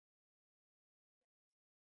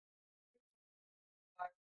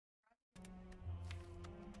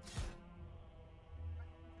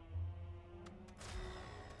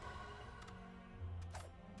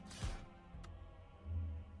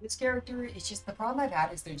This character, it's just the problem I've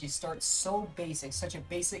had is they just start so basic, such a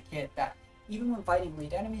basic kit that even when fighting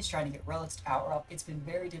lead enemies trying to get relics to power up, it's been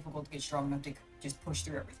very difficult to get strong enough to just push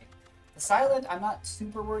through everything. The Silent, I'm not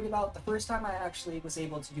super worried about. The first time I actually was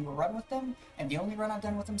able to do a run with them, and the only run I've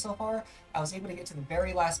done with them so far, I was able to get to the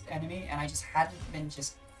very last enemy, and I just hadn't been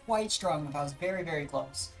just quite strong enough. I was very, very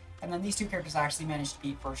close. And then these two characters I actually managed to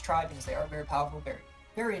beat first try because they are very powerful, very,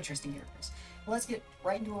 very interesting characters. But let's get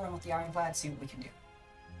right into a run with the Ironclad, see what we can do.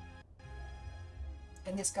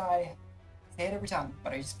 And this guy, I hit every time,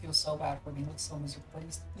 but I just feel so bad for him. He looks so miserable, but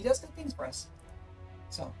he does good things for us.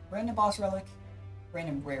 So, random boss relic,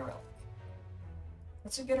 random rare relic.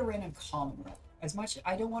 Let's get a random common relic. As much,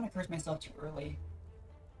 I don't want to curse myself too early,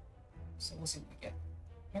 so we'll see what we get.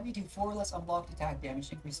 Whenever you do 4 less unblocked attack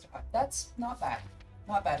damage, increase to 5. That's not bad.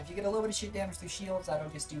 Not bad. If you get a little bit of shit damage through shields, that'll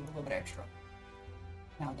just do a little bit extra.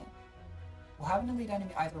 Now then, we'll have an elite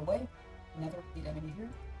enemy either way. Another elite enemy here.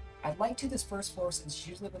 I'd like to this first floor, since it's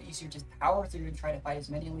usually a bit easier, just power through and try to fight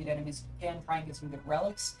as many elite enemies as you can, try and get some good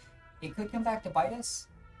relics. It could come back to bite us.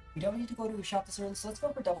 We don't need to go to a shop this early, so let's go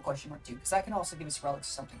for double question mark 2, because that can also give us relics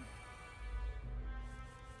or something.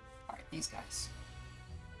 Alright, these guys.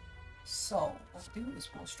 So, what we'll do is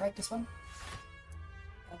we'll strike this one,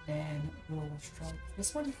 and then we'll strike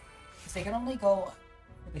this one, because they can only go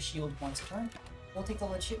for the shield once a turn. We'll take a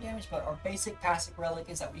little shit damage, but our basic passive relic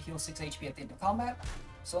is that we heal 6 HP at the end of combat,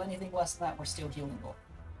 so anything less than that, we're still healing gold.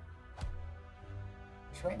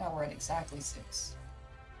 Which right now we're at exactly 6.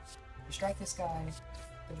 We strike this guy,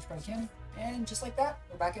 double strike him, and just like that,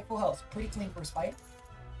 we're back at full health. Pretty clean first fight.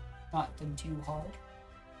 Not done too hard.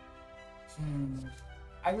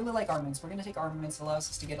 I really like armaments. We're going to take armaments. It allows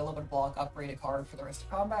us to get a little bit of block, upgrade a card for the rest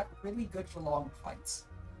of combat. Really good for long fights.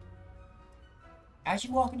 As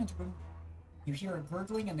you walk into the room, you hear a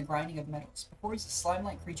gurgling and the grinding of metals. Before he's a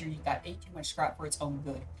slime-like creature that ate too much scrap for its own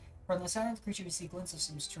good. From the center of the creature, you see glints of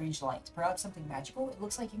some strange light. Perhaps something magical? It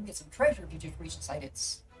looks like you can get some treasure if you just reach inside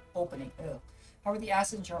its opening. Ugh. However, the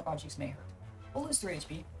acid and sharp objects may hurt. We'll lose 3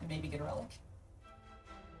 HP and maybe get a relic.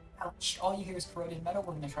 Ouch. All you hear is corroded metal.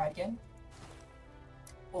 We're going to try it again.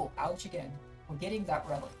 Oh, ouch again. We're getting that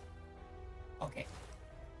relic. Okay.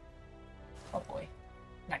 Oh boy.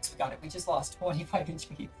 Nice, we got it. We just lost 25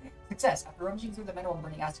 HP. Success! After rummaging through the metal and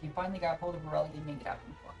burning acid, you finally got hold of a relic and made it out of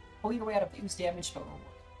the floor. Pull your way out of the ooze damage, total reward.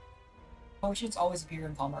 Potions always appear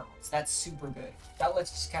in combat rules. That's super good. That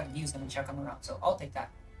lets us kind of use them and check them around, so I'll take that.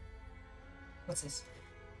 What's this?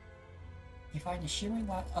 You find a shimmering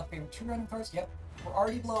light upgrade with 2 random cards? Yep. We're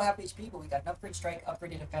already below half HP, but we got an upgrade strike,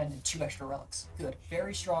 upgraded defend, and 2 extra relics. Good.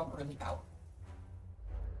 Very strong early power.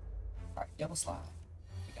 Alright, double slide.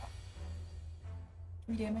 We got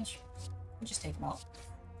 3 damage. We'll just take him out.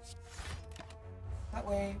 That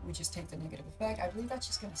way, we just take the negative effect. I believe that's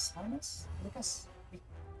just going to slime us. Look us. We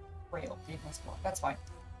frail. Gave us block. That's fine.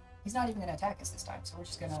 He's not even going to attack us this time, so we're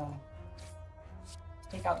just going to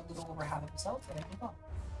take out a little over half of himself and move on.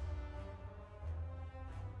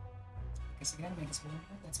 Guess again, make us move.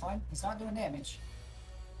 That's fine. He's not doing damage.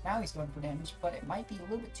 Now he's going for damage, but it might be a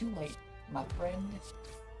little bit too late, my friend.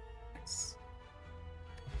 Nice.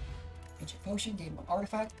 Ancient potion, gave him an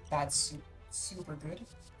artifact. That's super good.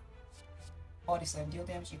 Body slam, deal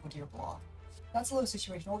damage equal to your block. That's a little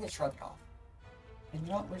situation. We'll get shrugged off. And you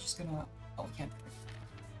know what? We're just gonna. Oh, we can't.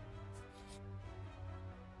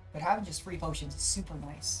 But having just free potions is super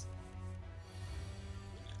nice.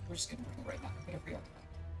 We're just gonna bring it right now. Get a free artifact.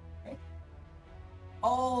 Right?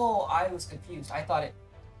 Oh, I was confused. I thought it.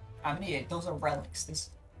 I'm an idiot. Those are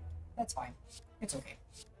relics. That's fine. It's okay.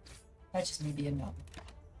 That's just me being dumb.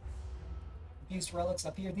 Confused relics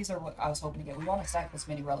up here. These are what I was hoping to get. We want to stack as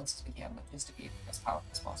many relics as we can, but just to be as powerful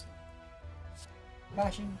as possible.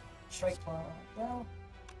 Bashing, strike, well.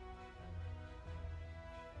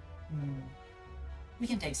 We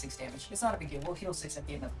can take 6 damage. It's not a big deal. We'll heal 6 at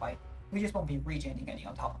the end of the fight. We just won't be regening any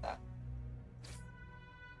on top of that.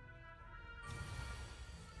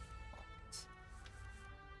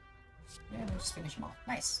 Yeah, we'll just finish him off.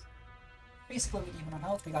 Nice. Basically, we even on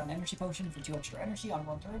health. We got an energy potion for 2 extra energy on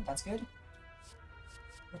 1 turn. That's good.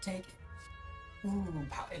 We'll take. Ooh,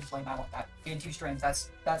 inflame. I want that. Gain 2 strength. That's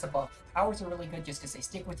a buff. Powers are really good just because they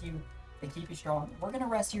stick with you. They keep you strong. We're gonna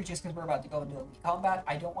rest here just because we're about to go into elite combat.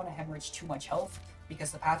 I don't want to hemorrhage too much health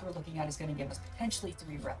because the path we're looking at is going to give us potentially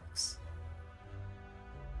 3 relics.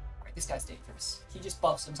 Alright, this guy's dangerous. He just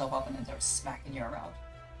buffs himself up and then starts smacking you around.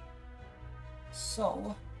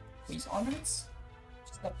 So, we use ornaments.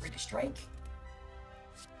 Just upgrade a strike.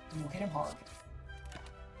 And we'll hit him hard.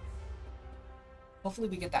 Hopefully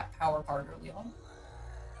we get that power card early on.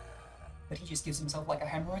 But he just gives himself like a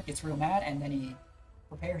hemorrhoid, gets real mad, and then he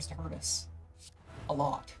prepares to hurt us. A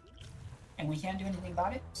lot. And we can't do anything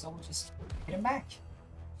about it, so we'll just hit him back.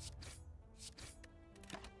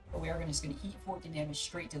 But we are just going to eat 14 damage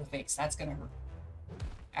straight to the face. That's going to hurt.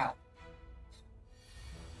 Ow.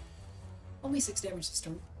 Only 6 damage this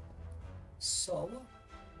turn. So,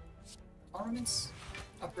 armaments,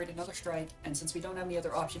 upgrade another strike, and since we don't have any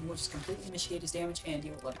other option, we'll just completely mitigate his damage and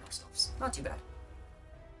deal 11 ourselves. Not too bad.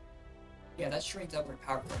 Yeah, that strength upgrade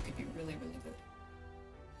power card could be really, really good.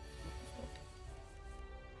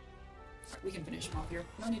 Alright, we can finish him off here.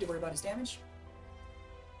 No need to worry about his damage.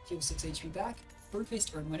 Heal 6 HP back.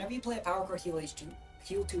 Bird-faced Urn. Whenever you play a power card, heal 2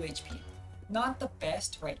 HP. Not the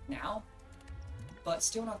best right now, but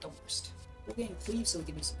still not the worst. We'll gain Cleave so we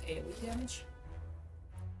can do some AoE damage.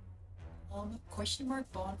 Question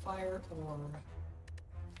mark, Bonfire, or...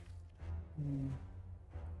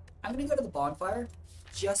 I'm gonna go to the Bonfire,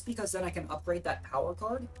 just because then I can upgrade that power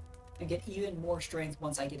card and get even more strength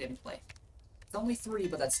once I get in play. It's only 3,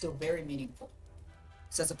 but that's still very meaningful.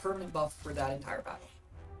 So that's a permanent buff for that entire battle.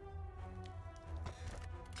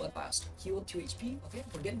 Blood Blast. Healed 2 HP. Okay,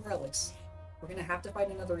 we're getting relics. We're gonna have to fight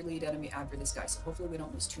another elite enemy after this guy, so hopefully we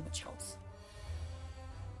don't lose too much health.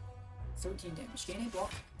 13 damage. Gain a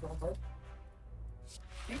block. Draw a card.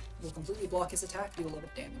 Okay, we'll completely block his attack, do a little bit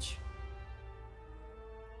of damage.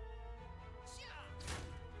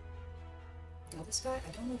 Now this guy,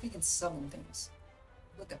 I don't know if he can summon things.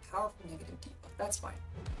 Look, a powerful negative debuff. That's fine.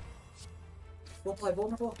 We'll play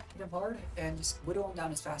vulnerable, hit him hard, and just whittle him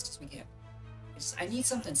down as fast as we can. I need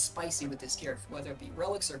something spicy with this character, whether it be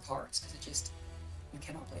relics or cards, because it just... You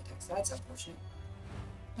cannot play attacks. That's unfortunate.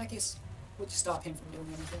 In that case, we'll just stop him from doing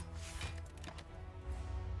anything.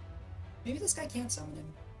 Maybe this guy can't summon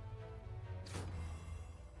him.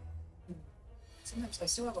 Sometimes I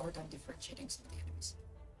still have a hard time differentiating some of the enemies.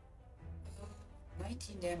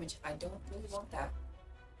 19 damage, I don't really want that.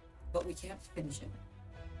 But we can't finish him.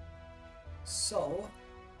 So,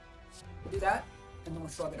 we'll do that, and then we'll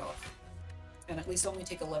shrug it off. And at least only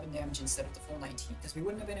take 11 damage instead of the full 19, because we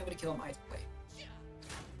wouldn't have been able to kill him either way.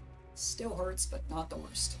 Still hurts, but not the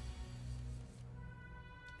worst.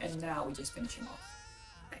 And now we just finish him off.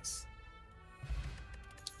 Nice.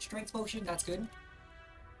 Strength potion, that's good.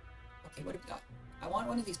 Okay, what have we got? I want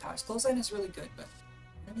one of these powers. Clothesline is really good, but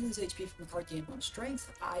let me lose HP from the card gain 1 strength.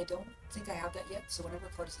 I don't think I have that yet, so whenever a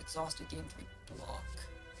card is exhausted, gain 3 block.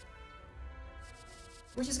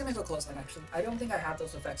 We're just gonna go clothesline, actually. I don't think I have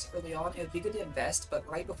those effects early on. It would be good to invest, but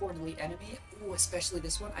right before an elite enemy, ooh, especially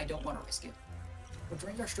this one, I don't want to risk it. We'll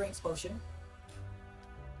drink our strength potion.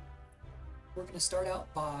 We're gonna start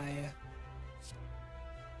out by...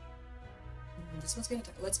 This one's gonna...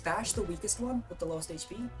 Let's bash the weakest one with the lowest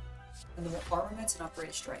HP, and then we'll armaments and upgrade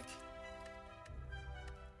a strike.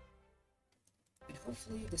 And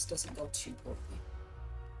hopefully this doesn't go too poorly.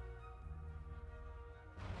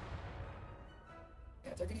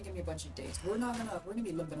 Yeah, they're gonna give me a bunch of days. We're gonna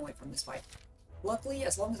be limping away from this fight. Luckily,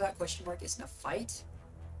 as long as that question mark isn't a fight,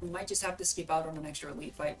 we might just have to skip out on an extra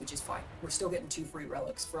elite fight, which is fine. We're still getting 2 free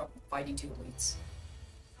relics from fighting 2 elites.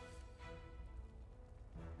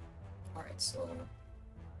 Alright, so...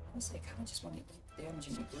 Honestly, I kinda just want to eat damage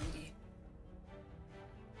and be greedy.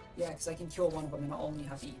 Yeah, because I can kill one of them and I'll only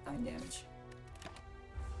have to eat 9 damage.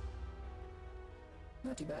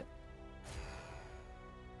 Not too bad.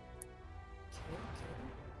 Okay.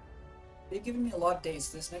 They've given me a lot of days.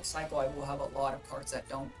 This next cycle I will have a lot of cards that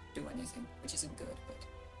don't do anything, which isn't good, but...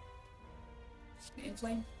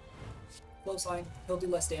 Inflame. Clothesline. He'll do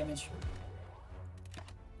less damage.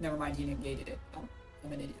 Never mind, he negated it. Oh,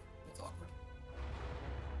 I'm an idiot. That's awkward.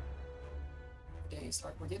 Days.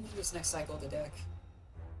 Alright, we're getting to this next cycle of the deck.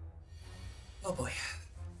 Oh boy.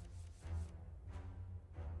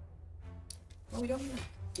 Well, we don't really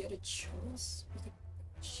get a choice. We could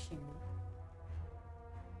cheer.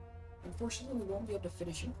 Unfortunately, we won't be able to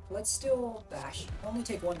finish him. Let's still bash. Only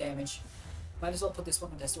take 1 damage. Might as well put this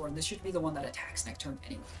one on death's door, and this should be the one that attacks next turn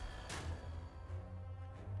anyway.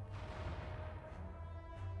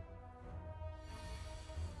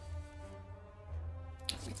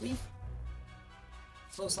 We leave.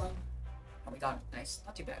 Clothesline. Oh, we got him. Nice.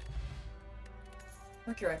 Not too bad.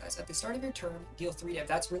 Mercury, guys. At the start of your turn, deal 3 damage.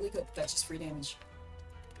 That's really good. That's just free damage.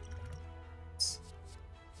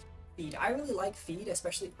 Feed. I really like feed,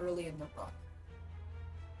 especially early in the run.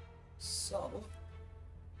 So...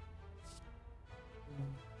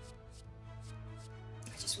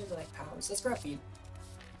 I just really like powers. Let's grab feed.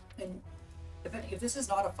 And if this is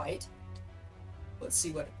not a fight, let's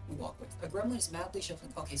see what we walk with. A gremlin is madly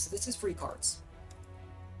shuffling. Okay, so this is free cards.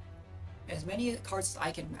 As many cards as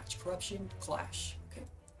I can match. Corruption, Clash. Okay.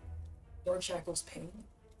 Dark Shackles, Pain.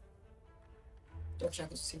 Dark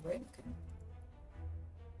Shackles is here, right? Okay.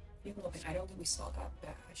 Even looking, I don't think we saw that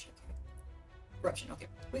bash. Okay. Corruption, okay.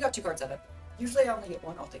 We got 2 cards out of it. Usually I only get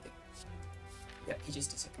 1, I'll take it. Yep, he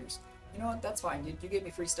just disappears. You know what, that's fine, dude. You gave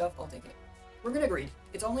me free stuff, I'll take it. We're gonna greed.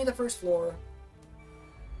 It's only the first floor.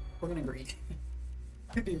 We're gonna greed.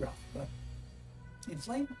 Could be rough, but...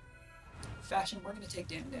 Inflame. Fashion, we're gonna take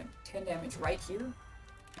 10 damage right here.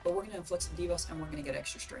 But we're gonna inflict some debuffs and we're gonna get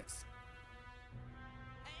extra strength.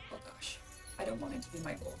 Oh gosh. I don't want it to be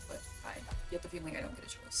my goal, but I get the feeling I don't get a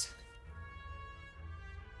choice.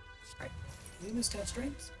 Alright. We lose 10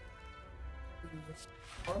 strength.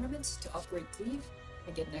 Armaments to upgrade cleave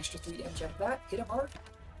and get an extra 3 damage out of that. Hit him hard.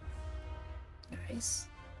 Nice.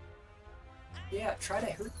 Yeah, try to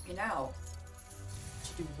hurt me now.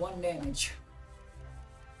 Should do 1 damage.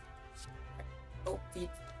 Oh, feed.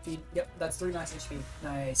 Yep, that's 3 max HP.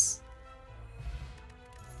 Nice.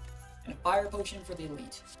 And a fire potion for the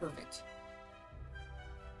elite. Perfect.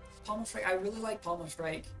 Pommel Strike. I really like Pommel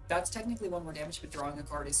Strike. That's technically 1 more damage, but drawing a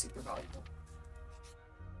card is super valuable.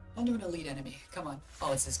 I'll do an elite enemy. Come on.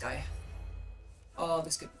 Oh, it's this guy. Oh,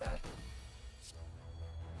 this could be bad.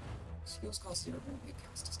 Skills cost 0 when we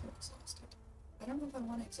cast a skill exhausted. I don't know if I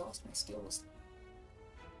want to exhaust my skills.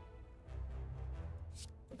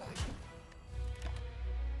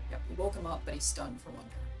 Yeah, we woke him up, but he's stunned for 1 turn.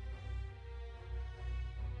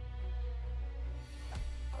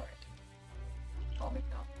 Alright. Oh, maybe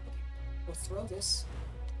not. Okay. We'll throw this.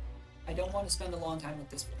 I don't want to spend a long time with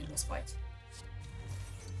this in this fight.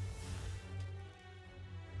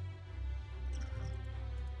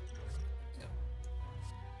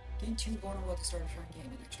 Gain 2 vulnerable at the start of turn, gain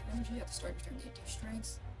an extra energy. At the start of turn, gain 2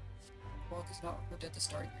 strength. Walk is not equipped at the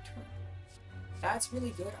start of your turn. That's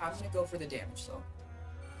really good. I'm going to go for the damage, though.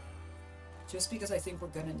 Just because I think we're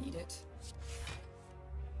going to need it.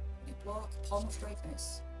 Block, Pommel Strike,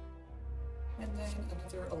 nice. And then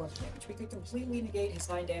another 11 damage. We could completely negate his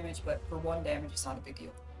 9 damage, but for 1 damage, it's not a big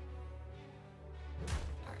deal.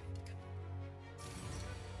 Alright.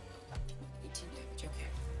 18 damage, okay.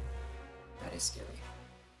 That is scary.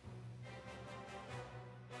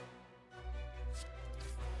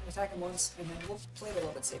 Attack him once, and then we'll play it a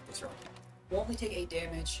little bit safe this round. We'll only take 8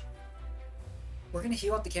 damage. We're gonna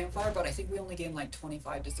heal up the campfire, but I think we only gain like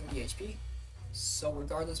 25 to 30 HP. So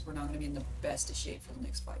regardless, we're not gonna be in the best of shape for the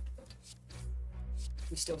next fight. But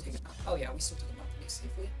we still take him out. Oh yeah, we still take him out pretty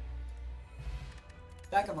safely.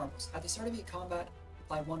 Back on marbles. At the start of each combat,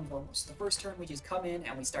 apply 1 vormal. So the first turn, we just come in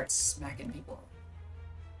and we start smacking people.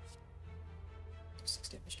 6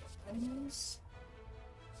 damage to our enemies.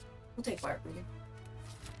 We'll take fire breathing.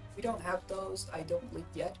 We don't have those, I don't believe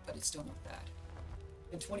yet, but it's still not bad.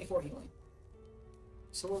 And 24 healing.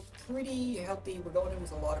 So we're pretty healthy. We're going in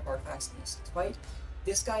with a lot of artifacts in this fight.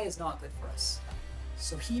 This guy is not good for us.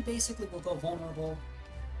 So he basically will go vulnerable.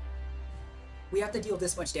 We have to deal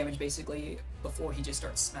this much damage basically before he just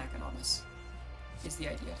starts smacking on us. Is the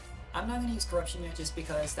idea. I'm not going to use corruption yet just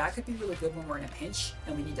because that could be really good when we're in a pinch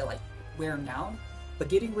and we need to like wear him down. But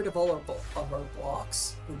getting rid of all of our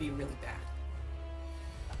blocks would be really bad.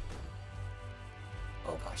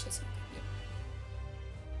 Oh gosh, that's not good. Yeah.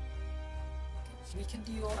 Okay. We can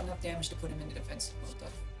deal enough damage to put him into defensive mode though.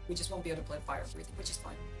 We just won't be able to play fire breathing, which is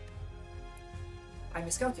fine. I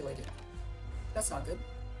miscalculated. That's not good.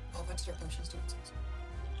 Oh, bunch of dark potions too.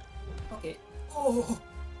 Okay. Oh!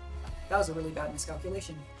 That was a really bad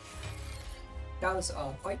miscalculation. That was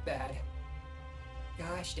quite bad.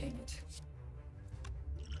 Gosh dang it.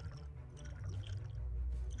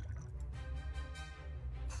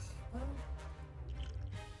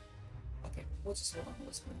 Okay, we'll just hold on to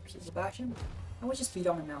this one. Keep the bash him. And we'll just feed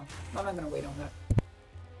on him now. I'm not gonna wait on that.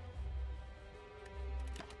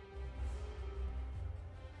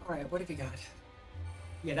 Alright, what have you got?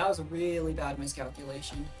 Yeah, that was a really bad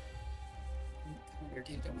miscalculation. I'm kind of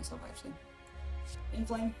irritated at myself, actually.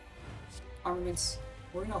 Inflame. Armaments.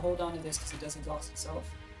 We're gonna hold on to this because it does exhaust itself.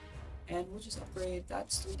 And we'll just upgrade.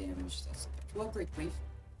 That's 3 damage. We'll upgrade Cleave.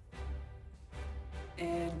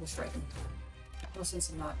 And we'll strike him. No sense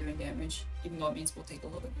in not doing damage, even though it means we'll take a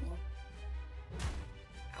little bit more.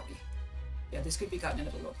 Owie. Yeah, this could be gotten a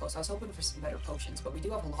little close. I was hoping for some better potions, but we do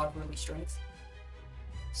have a lot of early strength.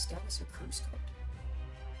 Status or Curse card.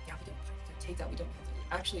 Yeah, we don't have to take that. We don't have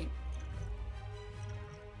to. Actually,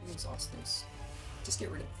 we'll exhaust this. Just get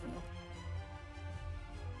rid of it for now.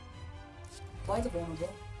 Apply the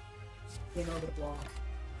vulnerable. Gain over the block.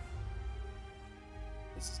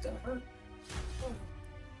 This is gonna hurt. Oh.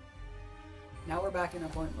 Now we're back in a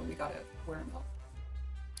point where we gotta wear him up.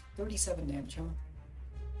 37 damage, huh?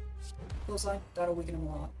 Clothesline, that'll weaken him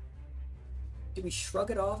a lot. Do we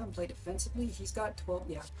shrug it off and play defensively? He's got 12,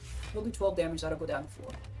 yeah. We'll do 12 damage, that'll go down to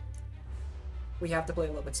 4. We have to play a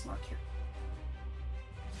little bit smart here.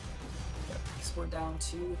 Because we're down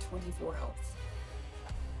to 24 health.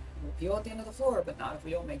 We'll heal at the end of the floor, but not if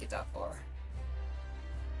we don't make it that far.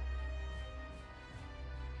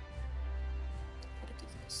 Gotta do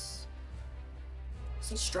this.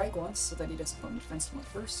 So strike once so that he doesn't put me defensively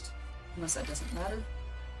first. Unless that doesn't matter.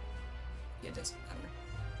 Yeah, it doesn't matter.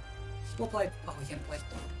 We'll play. Oh, we can't play.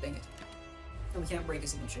 Dang it. And we can't break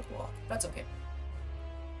his initial block. That's okay.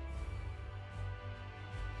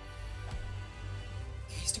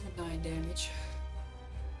 Okay, he's doing 9 damage.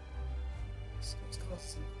 So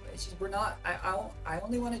it's just we're not. I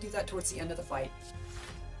only want to do that towards the end of the fight.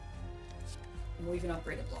 And we'll even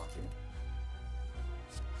upgrade a block here.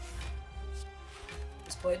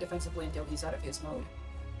 Just play it defensively until he's out of his mode.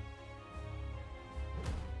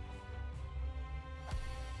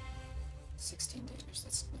 Damage,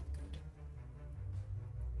 that's not good.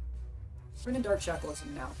 We're gonna Dark Shackle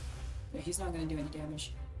him now. Yeah, he's not gonna do any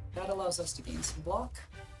damage. That allows us to gain some block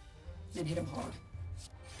and hit him hard.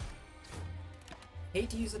 Hate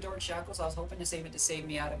to use the Dark Shackles, I was hoping to save it to save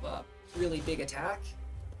me out of a really big attack,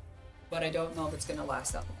 but I don't know if it's gonna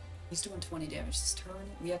last that long. He's doing 20 damage this turn,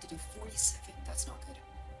 we have to do 47, that's not good.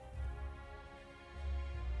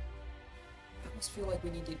 I almost feel like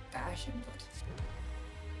we need to bash him, but...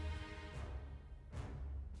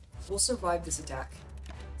 We'll survive this attack.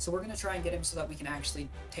 So we're gonna try and get him so that we can actually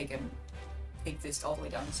take this all the way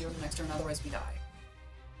down to 0 the next turn, otherwise we die.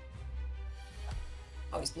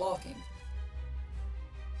 Oh, he's blocking.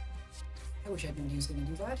 I wish I'd known he was gonna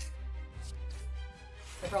do that.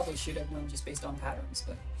 I probably should have known just based on patterns,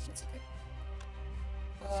 but that's okay.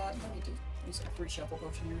 No need to use a free shuffle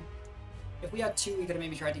potion here. If we had 2, we could have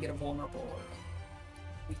maybe tried to get a vulnerable or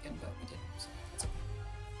a weaken, but we didn't, so that's okay.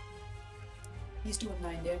 He's doing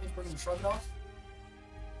 9 damage, we're gonna shrug it off.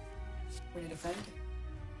 We're gonna defend.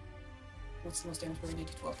 What's the most damage we're gonna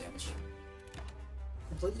do? 12 damage.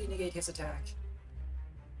 Completely negate his attack.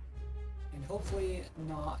 And hopefully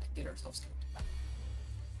not get ourselves killed.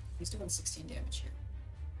 He's doing 16 damage here.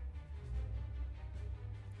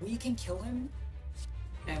 We can kill him,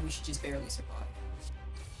 and we should just barely survive.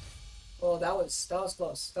 Well, that was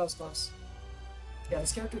close. That was close. Yeah,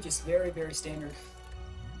 this character just very, very standard.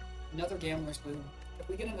 Another Gambler's Blue. If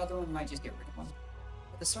we get another one, we might just get rid of one.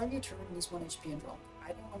 At the start of your turn, lose 1 HP and draw.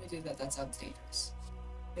 I don't want to do that, that sounds dangerous.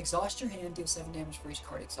 Exhaust your hand, deal 7 damage for each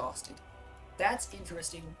card exhausted. That's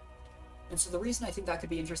interesting. And so the reason I think that could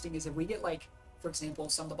be interesting is if we get, like, for example,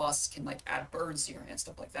 some of the bosses can, like, add burns to your hand,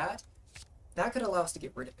 stuff like that. That could allow us to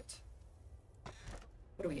get rid of it.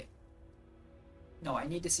 What do we get? No, I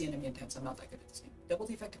need to see enemy intense. I'm not that good at this game. Double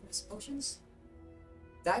the effectiveness potions?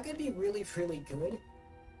 That could be really, really good.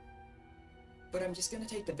 But I'm just gonna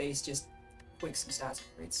take the base, just quick some stats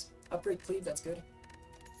upgrades. Upgrade Cleave, that's good.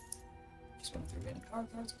 Just went through any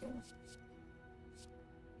cards again.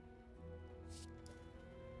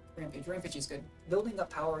 Rampage. Rampage is good. Building up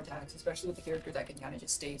power attacks, especially with a character that can kind of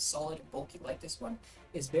just stay solid and bulky like this one,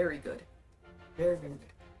 is very good. Very, very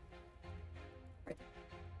good. Right.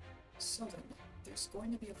 So then, there's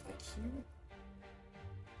going to be a fight here.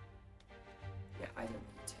 Yeah, either way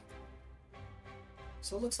you take.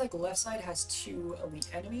 So it looks like the left side has 2 elite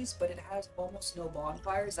enemies, but it has almost no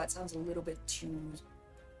bonfires. That sounds a little bit too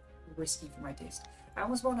risky for my taste.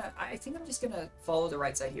 I think I'm just gonna follow the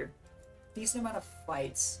right side here. Decent amount of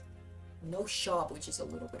fights. No shop, which is a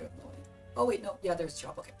little bit annoying. Oh wait, no, yeah, there's a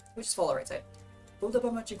shop, okay. We'll just follow right side. Build up a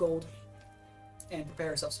bunch of gold, and prepare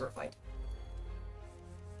ourselves for a fight.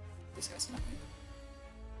 This guy's not good.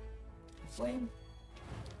 Flame.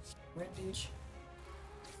 Rampage.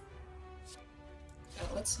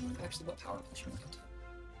 Let's see actually what power potion we get to.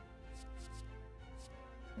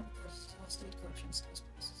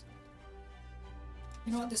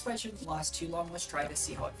 You know what, this fight shouldn't last too long. Let's try to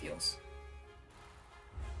see how it feels.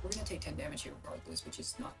 We're gonna take 10 damage here regardless, which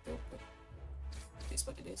is not good, but it is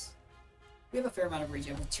what it is. We have a fair amount of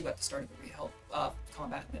regen with 2 at the start of the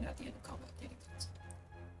combat and then at the end of combat getting things.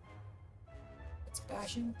 Let's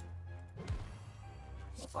bash him.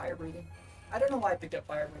 Fire breathing. I don't know why I picked up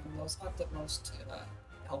fire breathing though. It's not the most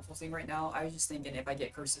helpful thing right now. I was just thinking if I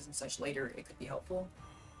get curses and such later, it could be helpful.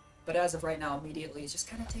 But as of right now, immediately, it's just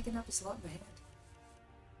kind of taking up a slot in my hand.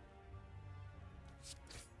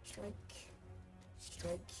 Strike.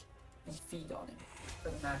 Strike. And feed on him for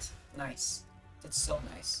the mass. Nice. That's so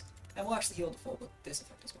nice. And we'll actually heal the full with this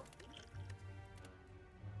effect as well.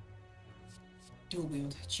 Dual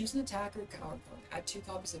wield. Choose an attack or card card. Add 2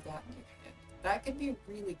 copies of that in your hand. That could be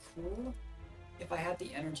really cool if I had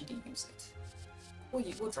the energy to use it.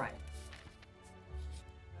 We'll try it.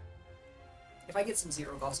 If I get some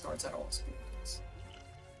 0 cost cards, that'll also be nice.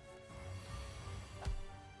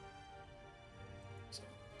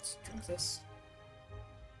 Let's drink this.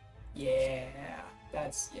 Yeah,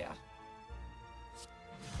 that's, yeah.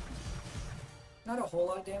 Not a whole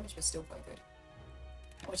lot of damage, but still quite good.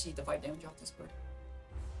 How much do you need the fight damage off this bird?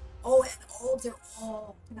 Oh, and oh, they're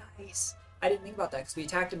all nice. I didn't think about that because we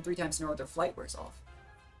attacked them 3 times in a row. Their flight wears off.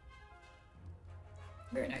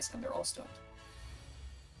 Very nice, and they're all stunned.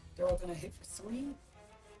 They're all gonna hit for 3,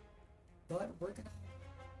 but we're gonna.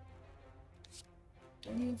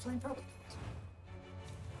 Don't need flame, probably.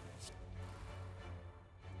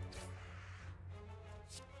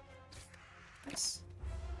 Nice.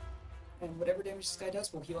 And whatever damage this guy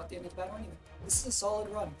does, we'll heal at the end of the battle anyway. This is a solid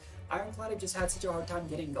run. Ironclad have just had such a hard time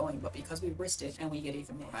getting going, but because we risked it, and we get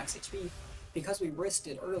even more max HP, because we risked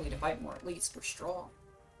it early to fight more elites, we're strong.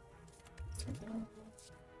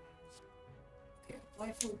 Okay,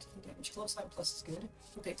 apply 14 damage. Close line plus is good.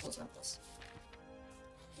 We'll take close line plus.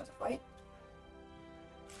 Another fight.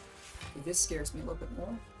 Okay, this scares me a little bit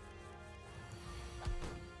more.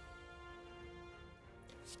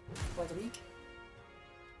 Apply the weak.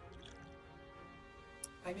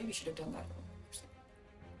 I maybe should have done that.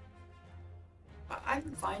 I'm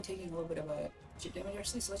fine taking a little bit of a chip damage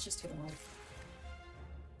actually, so let's just hit him off.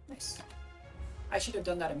 Nice. I should have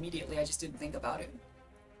done that immediately, I just didn't think about it.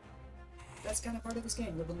 That's kind of part of this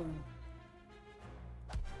game, live and learn.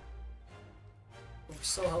 We're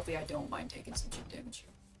so healthy, I don't mind taking some chip damage.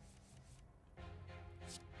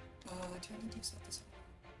 Do I need to use that this way?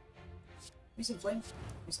 Use some flame,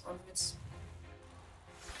 use armaments,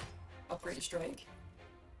 upgrade a strike,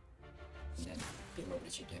 and then get a little bit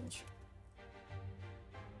of chip damage.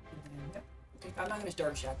 Yep. Okay, I'm not going to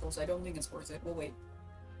Dark Shackles. I don't think it's worth it. We'll wait.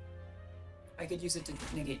 I could use it to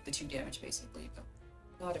negate the 2 damage, basically, but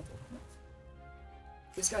not important enough.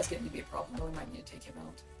 This guy's getting to be a problem, though. We might need to take him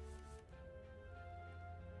out.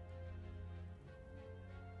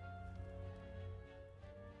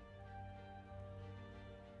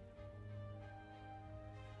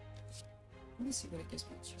 Let me see what it gives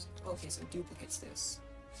me. Okay, so it duplicates this.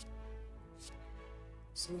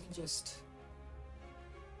 So we can just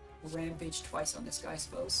rampage twice on this guy, I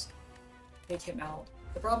suppose. Take him out.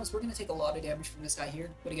 The problem is we're going to take a lot of damage from this guy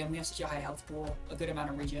here, but again, we have such a high health pool, a good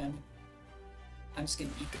amount of regen. I'm just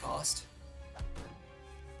going to eat the cost.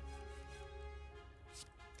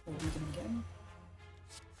 We'll beat him again.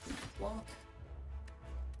 Block.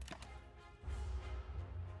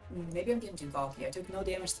 Maybe I'm getting too cocky. I took no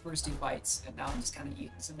damage the first 2 fights, and now I'm just kind of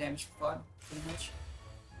eating some damage for fun, pretty much.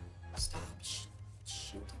 Stop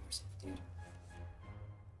shielding yourself, dude.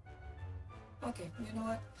 Okay, you know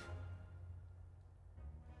what?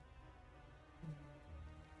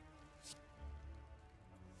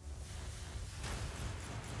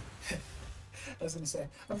 I was gonna say,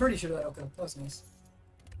 I'm pretty sure that'll go. That was nice.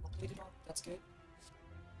 Completed on, that's good.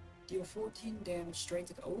 Deal 14 damage,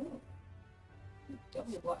 strength. Oh!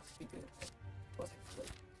 W block could be good.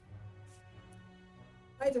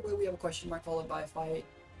 Either way, we have a question mark followed by a fight.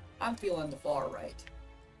 I'm feeling the far right.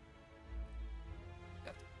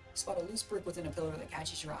 Spot a loose brick within a pillar that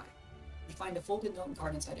catches your eye. You find a folded note and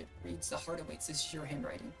card inside it. Reads, "The heart awaits. This is your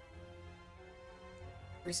handwriting."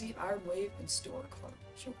 Receive Iron Wave and store a card.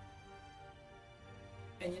 Sure.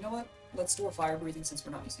 And you know what? Let's store Fire Breathing since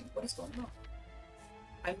we're not using it. What is going on?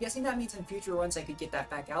 I'm guessing that means in future runs I could get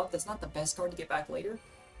that back out. That's not the best card to get back later.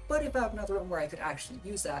 But if I have another run where I could actually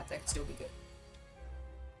use that, that could still be good.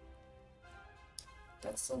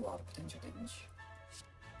 That's a lot of potential damage.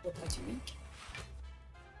 We'll apply 2 weak.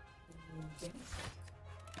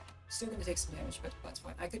 Still gonna take some damage, but that's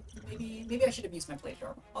fine. I could maybe I should have used my plated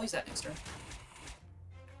armor. I'll use that next turn.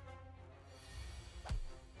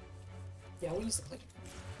 Yeah, we'll use the plated armor.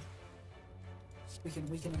 We can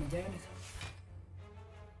weaken him again.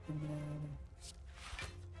 And then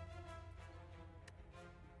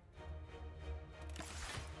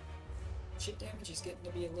shit damage is getting to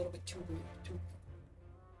be a little bit too weird.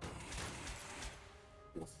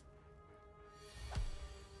 Oof.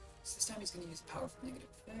 So this time he's going to use a powerful negative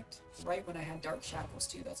effect. Right when I had Dark Shackles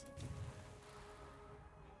too, that's good.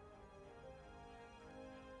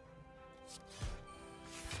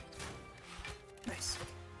 Nice.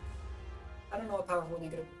 Okay. I don't know what powerful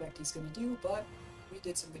negative effect he's going to do, but we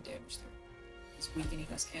did some good damage there. He's weakening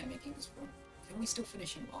us and making us run. Can we still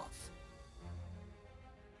finish him off?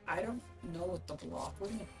 I don't know what the block. We're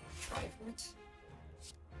going to try for it.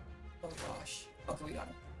 Oh gosh. Okay, we got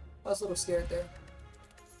him. I was a little scared there.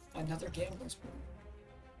 Another gambler's room.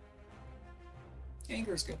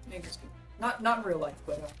 Anger is good. Anger is good. Not in real life,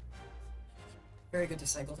 but very good to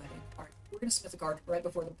cycle that in. Alright, we're gonna smith a card right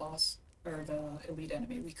before the boss or the elite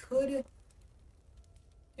enemy. We could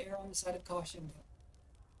err on the side of caution, but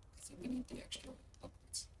I think we need the extra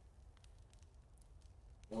upgrades.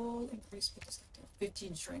 We'll increase what does that do?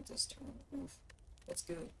 15 strength this turn. Oof. That's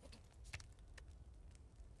good.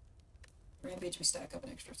 Rampage, we stack up an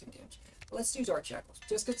extra 3 damage. Let's do Dark Shackles,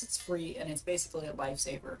 just because it's free and it's basically a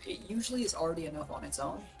lifesaver. It usually is already enough on its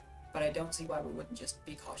own, but I don't see why we wouldn't just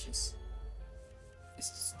be cautious. This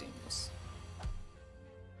is dangerous.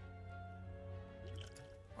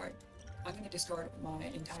 Alright, I'm going to discard my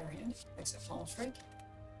entire hand, except Palm Strike,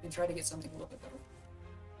 and try to get something a little bit better.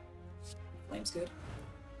 Flame's good.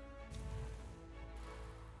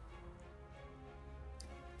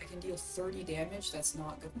 I can deal 30 damage, that's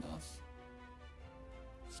not good enough.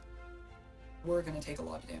 We're gonna take a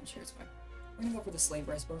lot of damage here, it's fine. We're gonna go for the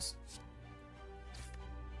Slaver, I suppose.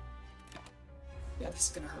 Yeah, this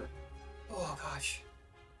is gonna hurt. Oh gosh.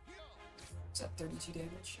 Is that 32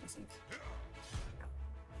 damage, I think?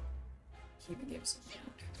 He even gave us something.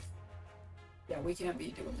 Yeah, we can't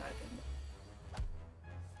be doing that again.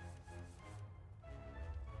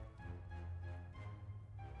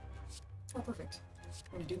 Oh, perfect.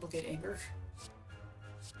 We're gonna duplicate Anger.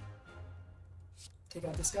 Take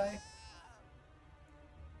out this guy.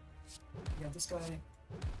 Take out this guy.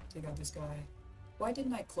 Take out this guy. Why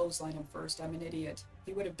didn't I clothesline him first? I'm an idiot.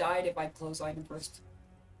 He would have died if I'd clotheslined him first.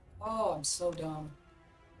 Oh, I'm so dumb.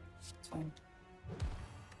 It's fine.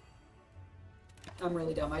 I'm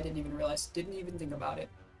really dumb. I didn't even realize. Didn't even think about it.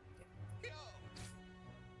 If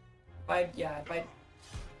I'd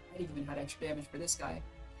even had extra damage for this guy.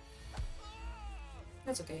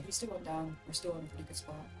 That's okay. He still went down. We're still in a pretty good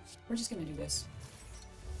spot. We're just gonna do this.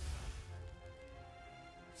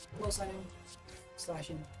 Clothesline him. Slash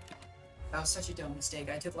him. That was such a dumb mistake.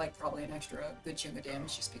 I took like probably an extra good chunk of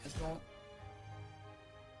damage just because of that.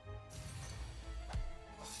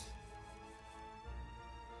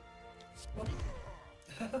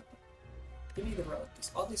 Give me the relic.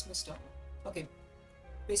 This oddly small stone. Okay.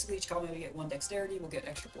 Basically each combat we get 1 dexterity, we'll get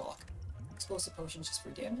extra block. Explosive potions just for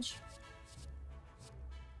damage.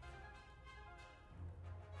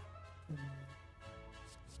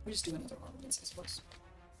 We just do another armaments, I suppose.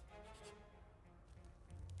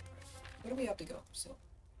 Where do we have to go? So,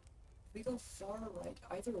 if we go far right,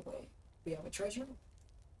 either way, we have a treasure,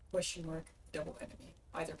 question mark, double enemy,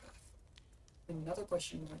 either path. Another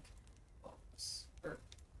question mark, bombs, or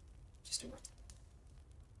just a run.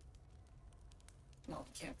 No,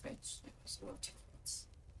 we can't fight, so we'll have 2 fights.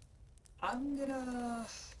 I'm gonna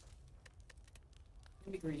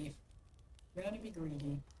be greedy. I'm gonna be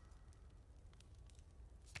greedy.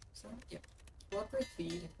 So, yeah. We'll upgrade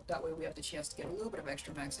feed, that way we have the chance to get a little bit of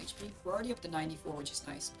extra max HP. We're already up to 94, which is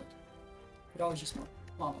nice, but we'd always use more.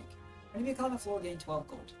 Well, like, enemy combat floor gain 12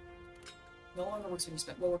 gold. No longer works when you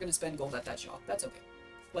spend, well, we're gonna spend gold at that shop, that's okay.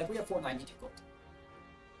 Like, we have 492 gold.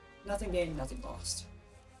 Nothing gained, nothing lost.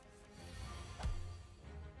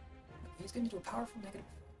 He's gonna do a powerful negative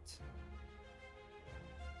effect.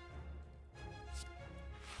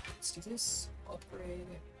 Let's do this, upgrade.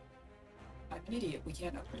 I'm an idiot, we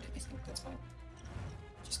can't upgrade anything, that's fine.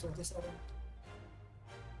 Just throw this at him.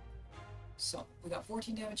 So, we got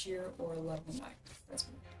 14 damage here, or 11 and 9. That's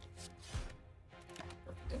good.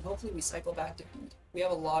 Perfect. And hopefully we cycle back to feed. We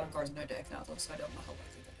have a lot of cards in our deck now, though, so I don't know how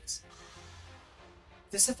likely that is.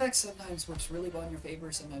 This effect sometimes works really well in your favor,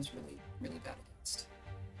 sometimes really, really bad against.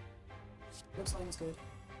 Looks line is good.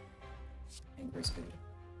 Anger is good.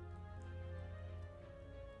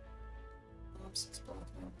 6 block,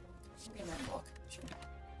 9 block. We'll get 9 block, sure.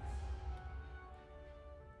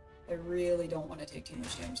 I really don't want to take too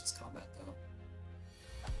much damage this combat, though.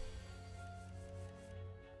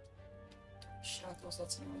 Shackles,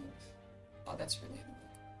 that's annoying. Oh, that's really annoying.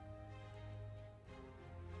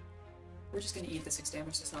 We're just gonna eat the 6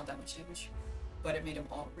 damage, that's not that much damage. But it made them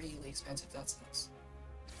all really expensive, that sucks.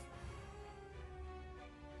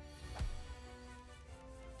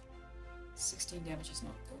 $16 damage is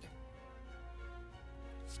not good.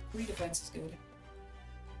 3 defense is good.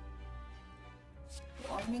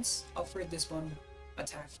 Armaments, upgrade this one,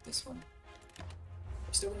 attack this one.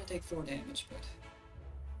 We're still gonna take 4 damage, but...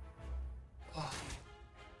 Oh.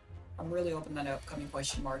 I'm really hoping that upcoming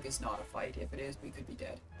question mark is not a fight. If it is, we could be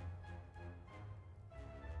dead.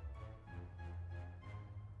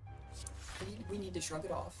 We need to shrug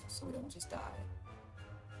it off, so we don't just die.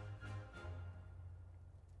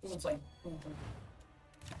 Boom flame. Boom flame.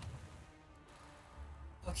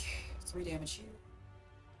 Okay, 3 damage here.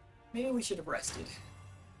 Maybe we should have rested.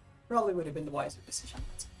 Probably would have been the wiser decision.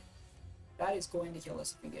 That is going to kill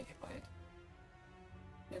us if we get hit by it.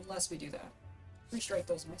 Unless we do that. 3 strike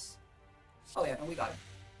those miss. Oh yeah, no, we got him.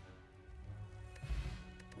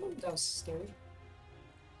 Ooh, that was scary.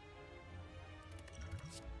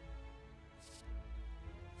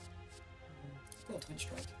 Cool. Twin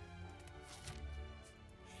Strike.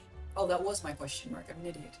 Oh, that was my question mark. I'm an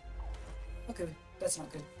idiot. Okay, that's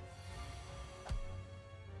not good.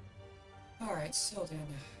 Alright, so then...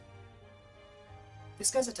 This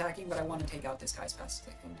guy's attacking, but I want to take out this guy as fast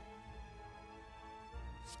as I can.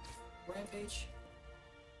 Rampage.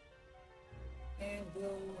 And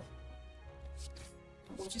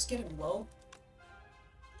we'll just get him low.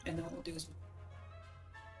 And then what we'll do is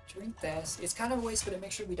drink this. It's kind of a waste, but it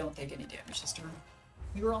makes sure we don't take any damage this turn.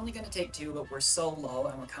 We were only going to take 2, but we're so low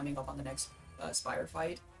and we're coming up on the next Spire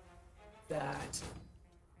fight that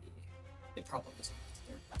it probably isn't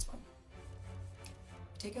there. That's fine.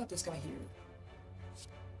 Take out this guy here.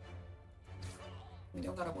 We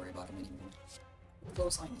don't gotta worry about him anymore. We'll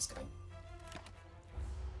close line this guy.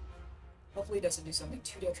 Hopefully it doesn't do something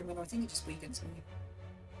too detrimental. I think it just weakens me.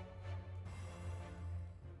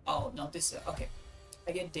 Oh, no, this okay.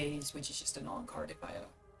 I get Daze, which is just a non-card if I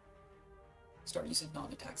start using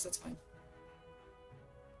non-attacks. That's fine.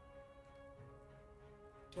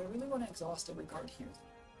 Do I really want to exhaust every card here?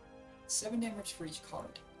 7 damage for each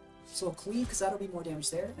card. So we'll cleave, because that'll be more damage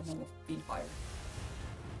there, and then we'll feed fire.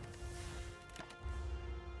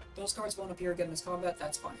 Those cards won't appear again in this combat,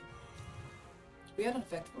 that's fine. We had an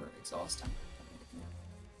effect for exhausting. He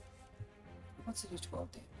wants to do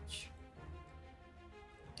 12 damage.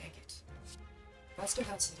 Dang it. That still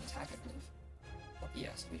has an attack, I believe. Oh,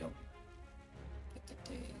 yeah, so we don't get the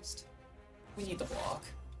dazed. We need the block.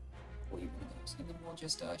 We'll use one of those, and then we'll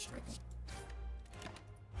just strike him.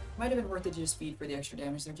 Might have been worth it to just feed for the extra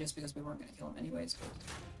damage there, just because we weren't going to kill him anyways. But...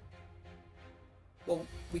 well,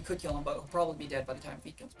 we could kill him, but he'll probably be dead by the time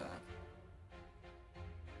feed comes back.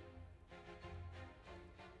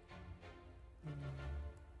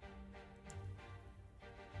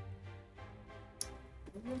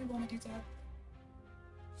 Do we really want to do that?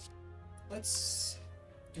 Let's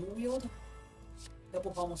dual wield.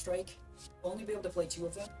 Double pommel strike. We'll only be able to play 2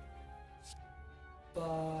 of them.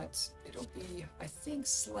 But it'll be, I think,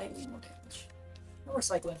 slightly more damage. No more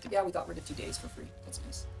cycling. Yeah, we got rid of 2 days for free. That's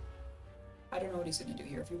nice. I don't know what he's going to do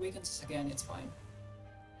here. If he weakens us again, it's fine.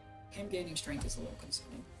 Him gaining strength is a little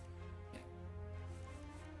concerning. Yeah.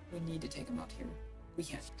 We need to take him out here. We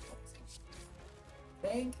can't do anything.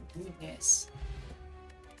 Thank goodness.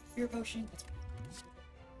 Fear potion. That's fine.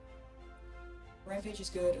 Rampage is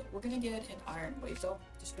good. We're going to get an Iron Wave, though.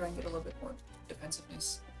 Just try and get a little bit more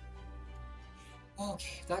defensiveness.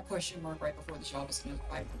 Okay, that question mark right before the shop is going to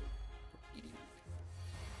fight.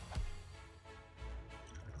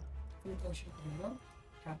 Fear potion, here we go.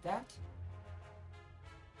 Got that.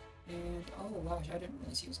 And, oh gosh, I didn't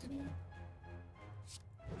realize he was going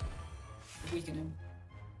to weaken him.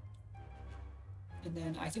 And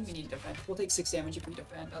then I think we need to defend. We'll take 6 damage if we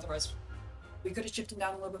defend, otherwise we could have chipped him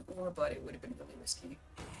down a little bit more, but it would have been really risky.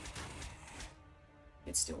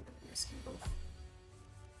 It's still really risky, both.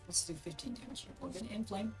 Let's do 15 damage here. We're going to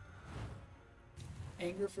inflame.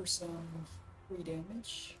 Anger for some free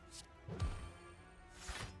damage.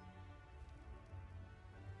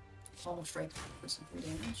 Pommel strike for some free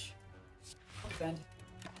damage. Defend.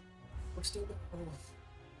 We're still. Oh.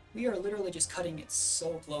 We are literally just cutting it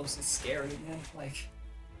so close. It's scary, man. Like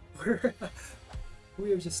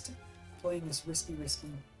we are just playing this risky.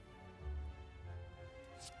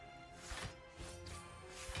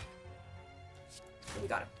 We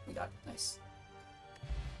got it. We got it. Nice.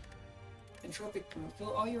 Entropic brew.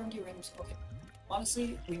 Fill all your empty randoms. Okay.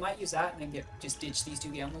 Honestly, we might use that and then just ditch these 2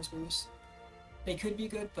 gamblers brews. They could be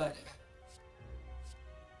good, but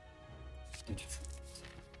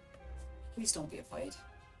please don't be a fight.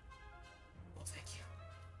 Oh, thank you.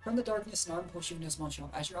 From the darkness, an arm pushing into a small shop.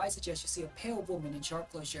 As your eyes adjust, you see a pale woman in sharp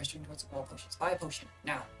clothes gesturing towards the wall potions. Buy a potion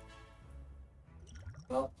now.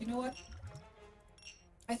 Well, you know what?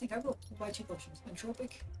 I think I will. We'll buy 2 potions.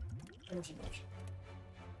 Entropic, energy potion.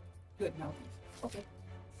 Good, now leave. Okay.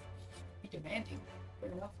 Be demanding.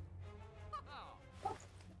 Fair enough. Oh,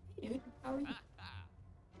 hey dude, how are you?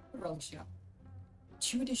 What relics you got?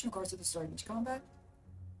 2 additional cards at the start of each combat.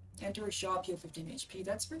 Enter a shop, heal 15 HP.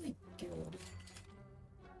 That's really good.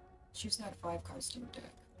 Choose to add 5 cards to your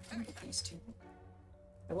deck. I'm gonna get these 2.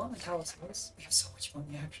 I want Metallic House. We have so much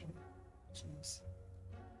money, actually. Jeez.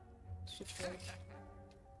 Shift track.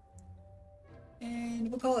 And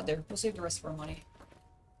we'll call it there. We'll save the rest of our money.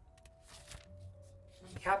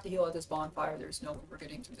 We have to heal at this bonfire. There's no way we're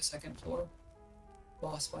getting to the 2nd floor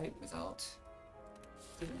boss fight without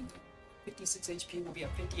healing. 56 HP will be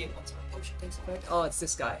at 58 once our potion takes effect. Oh, it's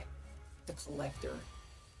this guy. The collector.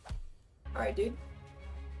 Alright, dude.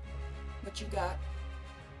 What you got?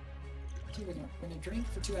 Okay, we're gonna drink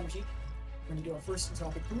for 2 energy. We're gonna do our first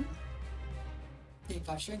entropic brew. Gain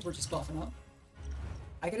 5 strength, we're just buffing up.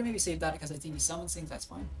 I could have maybe saved that because I think he summons things, that's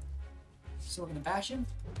fine. So we're gonna bash him.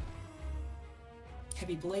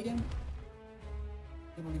 Heavy blade him.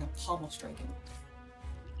 Then we're gonna pommel strike him.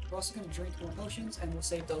 We're also gonna drink more potions, and we'll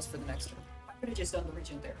save those for the next turn. I could have just done the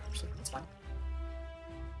regen there, so that's fine.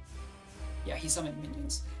 Yeah, he summoned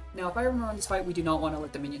minions. Now, if I remember on this fight, we do not want to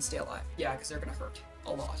let the minions stay alive. Yeah, because they're gonna hurt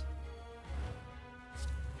a lot.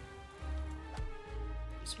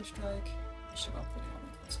 Switch strike. I should have put it on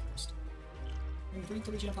my class first. I'm gonna drink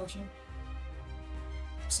the regen potion.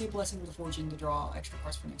 Say blessing with the fortune to draw extra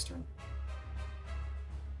cards for next turn.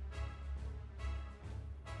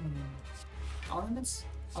 Armaments.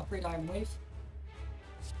 Upgrade Iron Wave.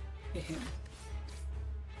 Hit him.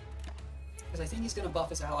 Because I think he's going to buff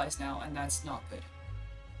his allies now, and that's not good.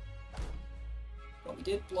 But we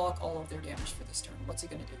did block all of their damage for this turn. What's he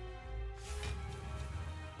going to do?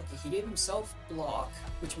 Okay, he gave himself block,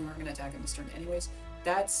 which we weren't going to attack him this turn anyways.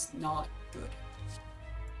 That's not good.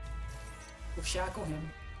 We'll shackle him.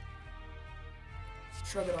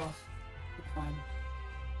 Shrug it off. We're fine.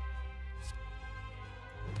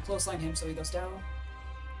 Clothesline him so he goes down.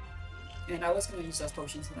 And I was going to use those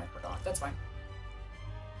potions and I forgot. That's fine.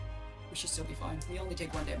 We should still be fine. We only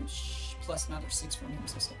take 1 damage plus another 6 from him,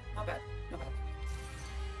 so not bad. Not bad.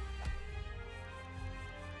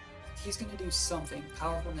 He's going to do something.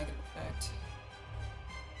 Powerful negative effect.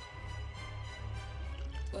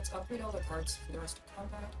 Let's upgrade all the cards for the rest of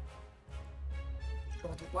combat.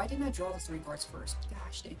 Why didn't I draw the 3 cards first?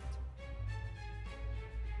 Gosh dang it.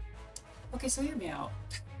 Okay, so hear me out.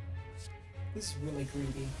 This is really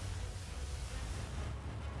greedy.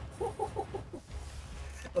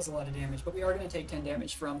 That was a lot of damage, but we are going to take 10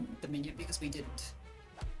 damage from the minion because we didn't.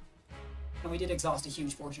 And we did exhaust a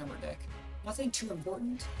huge portion of our deck. Nothing too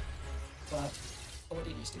important, but... Oh, what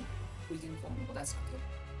did he just do? Weaken vulnerable, that's not good.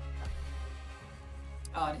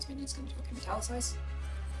 And his minion's going to do metallicize.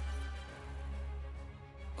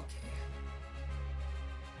 Okay.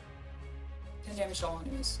 10 damage to all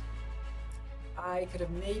enemies. I could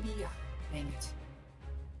have maybe... Dang it.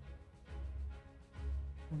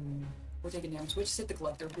 We're taking damage. We just hit the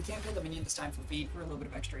collector. We can't kill the minion this time for feet for a little bit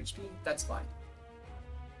of extra HP. That's fine.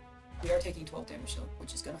 We are taking 12 damage though,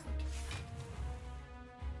 which is gonna hurt.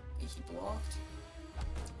 Okay, he blocked.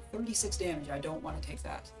 36 damage. I don't want to take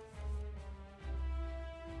that.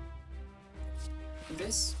 Do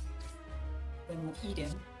this. Then we'll eat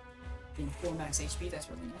him. Being 4 max HP. That's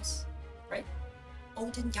really nice. Right? Oh,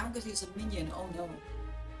 it didn't count because he's a minion. Oh no.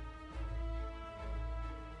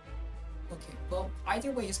 Okay, well, either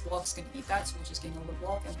way his block's gonna eat that, so we'll just gain a little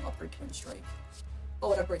block and upgrade Twin Strike.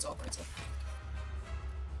 Oh, it upgrades all cards up.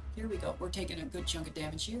 Here we go, we're taking a good chunk of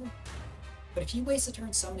damage here. But if he wastes a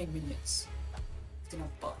turn summoning minions, it's gonna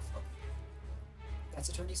buff. Okay. That's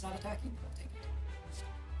a turn he's not attacking, I'll take it.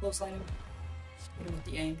 Clothesline him, hit him with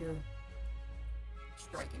the anger,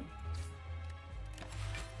 strike him.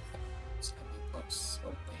 It's gonna be close, oh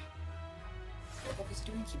boy. What is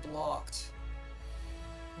he doing? He blocked.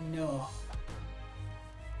 No.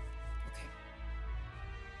 Okay.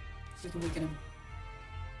 We can weaken him.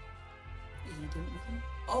 He didn't weaken him?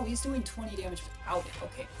 Oh, he's doing 20 damage without it.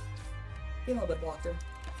 Okay. Give him a little bit block there.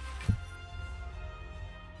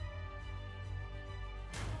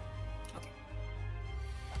 Okay.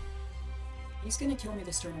 He's gonna kill me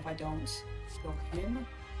this turn if I don't kill him.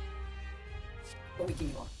 But we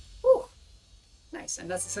can go on. Woo! Nice. And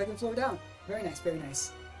that's the second floor down. Very nice, very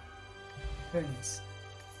nice. Very nice.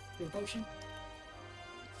 Potion.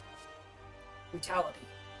 Brutality.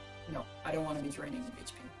 No, I don't want to be draining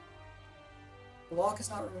HP. Block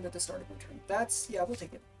is not removed at the start of your turn. That's, yeah, we'll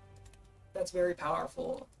take it. That's very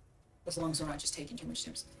powerful, as long as we're not just taking too much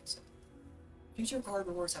damage. So, future card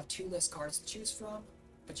rewards have 2 less cards to choose from,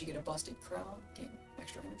 but you get a busted crown, gain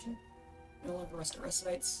extra energy. No longer rest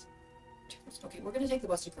sites. Okay, we're gonna take the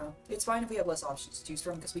busted crown. It's fine if we have less options to choose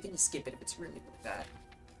from, because we can just skip it if it's really, really bad.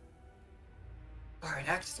 Alright,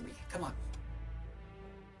 Act 3. Come on.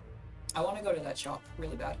 I want to go to that shop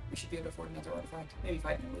really bad. We should be able to afford another artifact. Maybe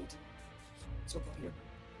fight an elite. So we'll go here.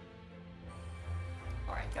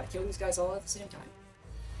 Alright, gotta kill these guys all at the same time.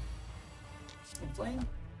 Inflame.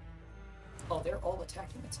 Oh, they're all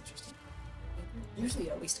attacking. That's interesting.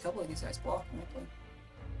 Usually at least a couple of these guys block when I play.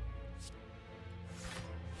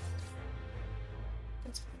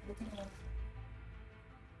 That's fine. We're gonna...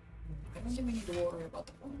 I don't think we need to worry about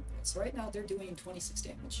the one. So right now they're doing 26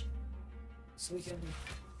 damage. So we can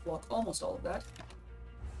block almost all of that.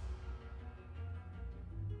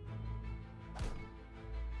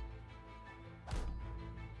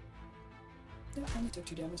 Yeah, I only took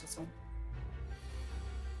 2 damage, that's fine.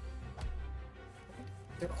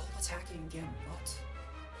 They're all attacking again, what?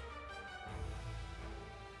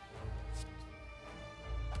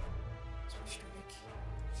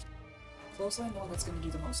 Clothesline, the one that's going to do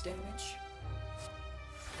the most damage.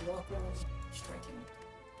 Walk one, strike him.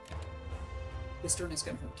 This turn is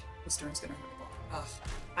going to hurt. This turn is going to hurt a lot. Ugh.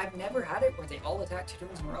 I've never had it where they all attack 2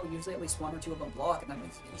 turns in a row. Usually at least 1 or 2 of them block, and that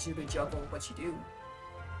makes it easier to juggle what you do.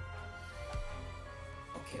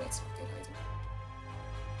 Okay, that's not good either.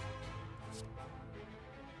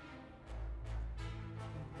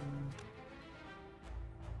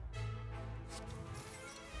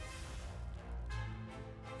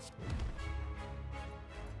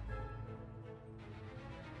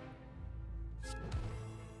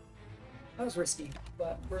 That was risky,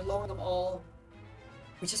 but we're lowering them all.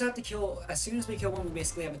 We just have to kill, as soon as we kill one, we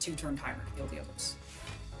basically have a 2-turn timer to kill the others.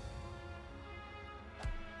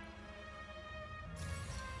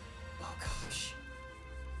 Oh gosh.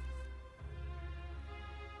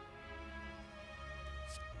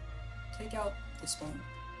 Take out this one.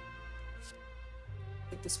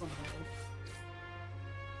 Take this one hard.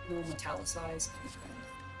 No metallicize.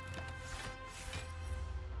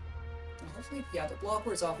 Hopefully, yeah, the block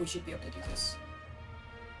wears off, we should be able to do this.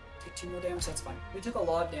 Take 2 more damage, that's fine. We took a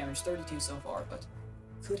lot of damage, 32 so far, but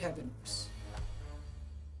could have been worse.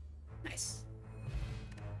 Nice.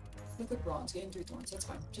 Look at bronze, getting 3 thorns, that's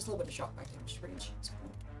fine. Just a little bit of shockback damage, range.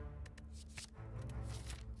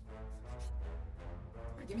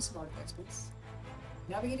 Alright, give me some artifacts, please.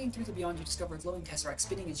 Navigating through the beyond, you discover a glowing tesseract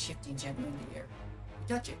spinning and shifting gently in the air.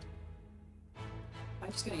 You touch it.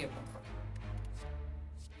 I'm just gonna get 1 card.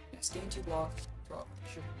 Gain 2 block, draw,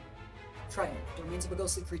 sure. Triumph. The remains of a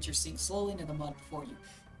ghostly creature sink slowly into the mud before you,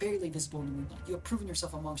 barely visible in the moonlight. You have proven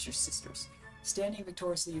yourself amongst your sisters. Standing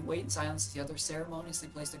victoriously, you wait in silence as the others ceremoniously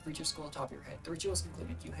place the creature's skull atop your head. The ritual is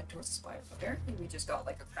concluded. You head towards the spire. Apparently, we just got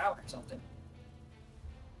like a crown or something.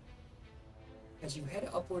 As you head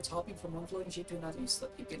upwards, hopping from one floating shape to another, you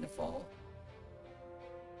slip. You begin to fall.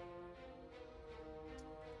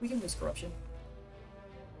 We can lose corruption.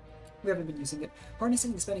 We haven't been using it. Harnessing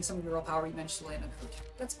and spending some of your raw power, you managed to land unhurt.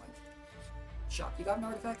 That's fine. Shock. You got an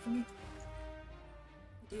artifact for me?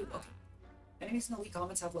 You do? Okay. Enemies in elite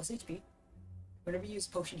comments have less HP. Whenever you use a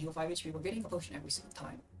potion, heal 5 HP. We're getting a potion every single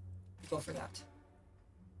time. Go for that.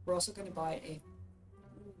 We're also going to buy a...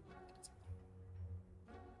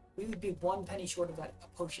 We would be 1 penny short of that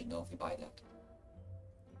potion, though, if we buy that.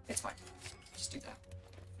 It's fine. Just do that.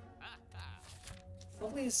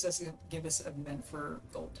 Hopefully this doesn't give us an event for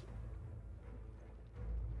gold.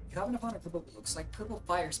 You happen upon a group of what looks like purple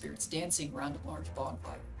fire spirits dancing around a large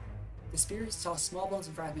bonfire. The spirits toss small bones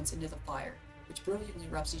and fragments into the fire, which brilliantly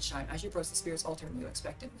erupts each time. As you approach, the spirits all turn to you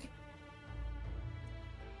expectantly.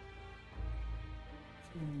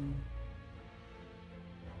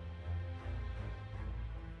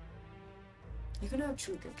 You can have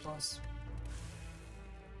True Good Plus.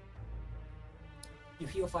 You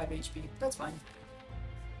heal 5 HP. That's fine.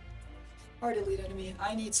 Alright, elite enemy.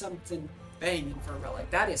 I need something banging for a relic.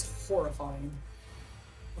 That is horrifying.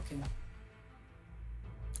 Okay.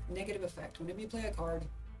 Negative effect. Whenever you play a card,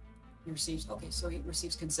 he receives... Okay, so he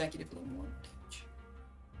receives consecutively more damage.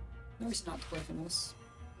 No reason not to play Finesse.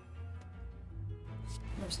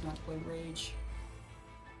 No reason not to play Rage.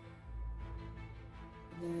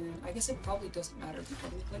 And then, I guess it probably doesn't matter if you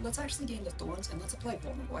probably play... Let's actually gain the Thorns, and let's apply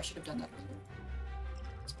Vulnerable. I should have done that earlier.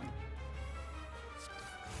 That's fine.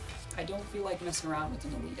 I don't feel like messing around with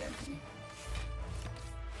an elite enemy.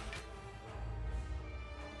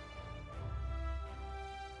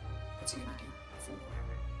 What's he gonna do? 4.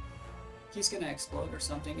 He's gonna explode or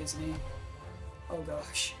something, isn't he? Oh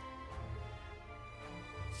gosh.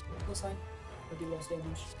 Clothesline. Or do less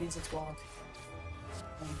damage. Pains its block.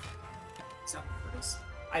 It's not gonna hurt us.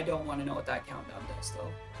 I don't want to know what that countdown does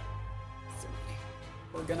though. 3.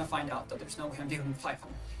 We're gonna find out though. There's no way I'm doing 500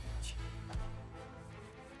 damage.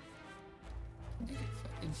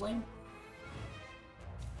 Inflame.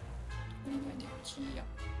 29 damage. Yeah.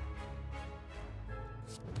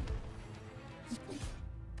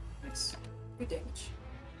 Nice. Good damage.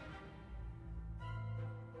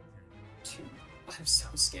 2. I'm so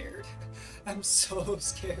scared. I'm so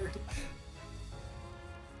scared.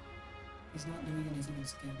 He's not doing anything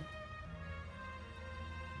else again.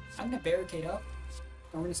 I'm gonna barricade up.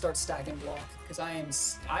 And we're gonna start stacking block because I am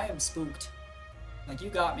spooked. Like, you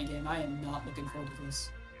got me, game. I am not looking forward to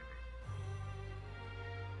this.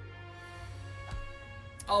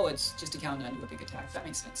 Oh, it's just a countdown to a big attack. That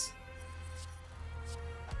makes sense.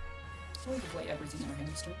 So we can play everything in our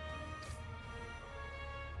hands too.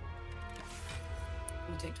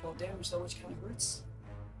 We take 12 damage though, which kind of hurts.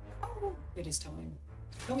 Oh, it is time.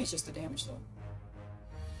 Tell me it's just the damage though.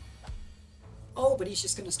 Oh, but he's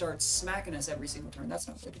just gonna start smacking us every single turn. That's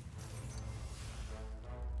not good.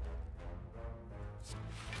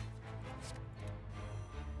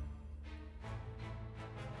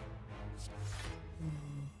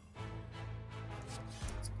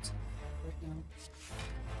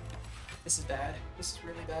 This is bad. This is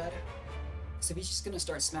really bad. So if he's just gonna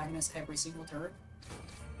start smacking us every single turn,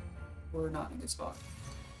 we're not in a good spot.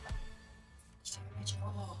 Damage.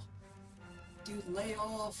 Oh. Dude, lay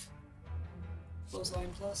off.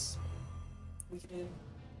 Clothesline plus. Weaken.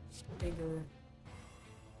 Anger.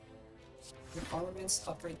 With armaments,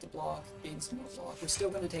 upgrade the block, gain some more block. We're still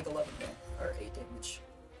gonna take 11 damage, or 8 damage.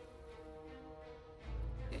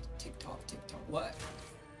 Tick tock, tick tock. What?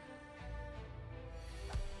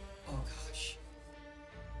 Oh gosh.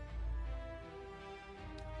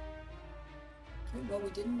 Okay, well, we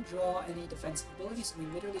didn't draw any defensive abilities, so we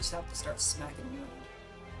literally just have to start smacking around.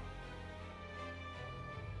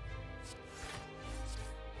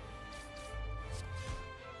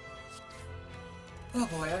 Oh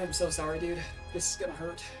boy, I am so sorry, dude. This is gonna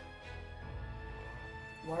hurt.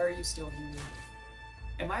 Why are you still here?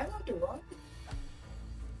 Am I allowed to run?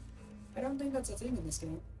 I don't think that's a thing in this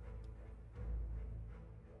game.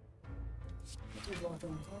 Blocked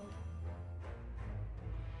on card.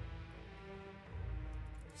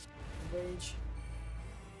 Rage.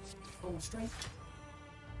 Almost strike.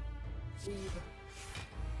 Leave.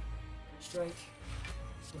 Strike.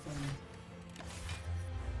 Defend.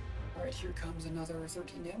 Alright, here comes another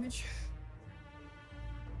 13 damage.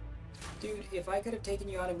 Dude, if I could have taken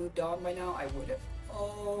you out and moved on by now, I would have.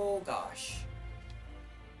 Oh gosh.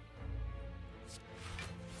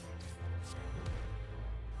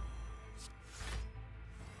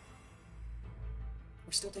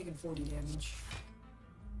 We're still taking 40 damage.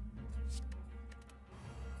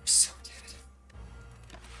 We're so dead.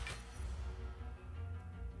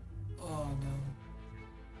 Oh no.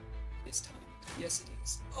 This time. Yes it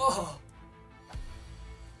is. Oh!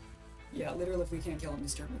 Yeah, literally if we can't kill him,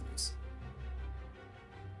 this turn we lose.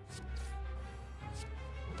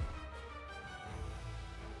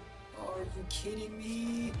 Are you kidding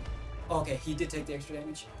me? Okay, he did take the extra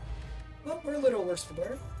damage. Well, we're a little worse for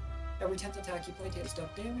wear. Every 10th attack you play takes double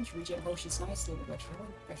damage. Regen potion's nice. A little bit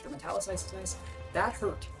extra metallicize is nice. That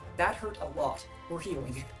hurt. That hurt a lot. We're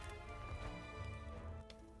healing.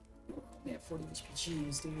 They have 40 HP.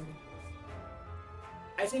 Jeez, dude.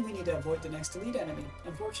 I think we need to avoid the next elite enemy.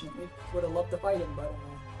 Unfortunately, would have loved to fight him, but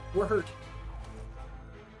we're hurt.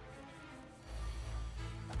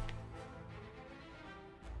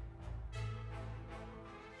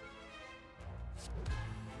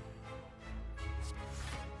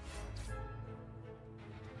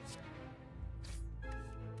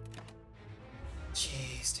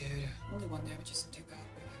 Jeez, dude. Only 1 damage isn't too bad,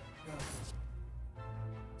 but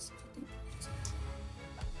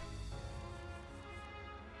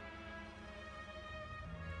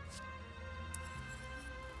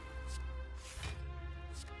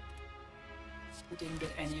we didn't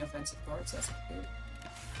get any offensive cards, that's good.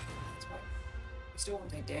 That's fine. We still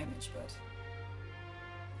won't take damage, but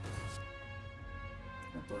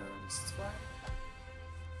no burns, it's fine.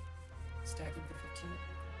 Stacking for 15.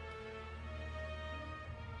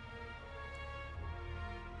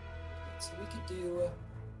 So we could do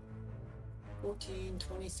 14,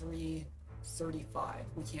 23, 35.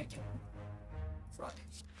 We can't kill him. Fraud.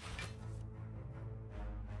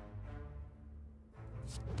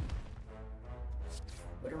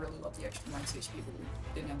 Would have really loved the extra minus HP, but we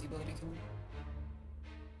didn't have the ability to kill him.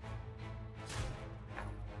 Ow.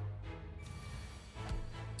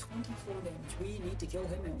 24 damage. We need to kill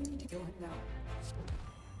him, and we need to kill him now.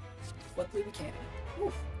 Luckily we can.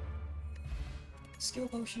 Oof. Skill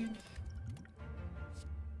potion.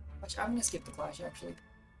 Actually, I'm gonna skip the clash, actually.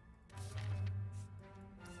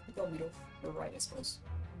 We'll go middle, or right, I suppose.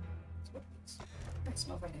 That's what it is. Nice,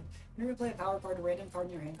 no fight him. Whenever you play a power card, a random card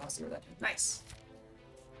in your hand costs 0 that turn. Nice!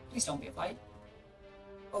 Please don't be a fight.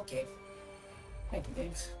 Okay. Thank you,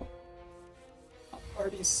 game. I'm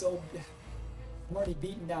already so... I'm already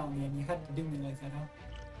beaten down, man. You had to do me like that, huh?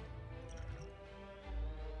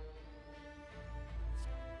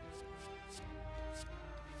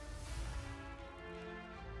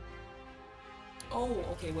 Oh,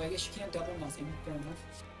 okay, well I guess you can't double nothing. Fair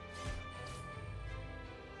enough.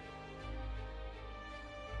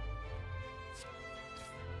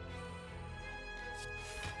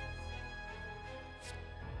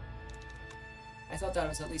 I thought that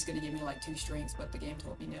was at least going to give me like 2 strengths, but the game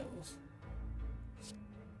told me no.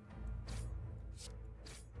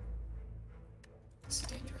 This is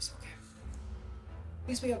dangerous, okay. At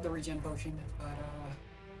least we have the regen potion, but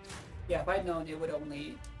yeah, if I'd known it would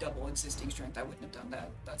only double existing strength, I wouldn't have done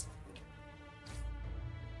that. That's all good.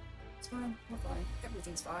 It's fine, we're fine.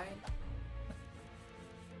 Everything's fine.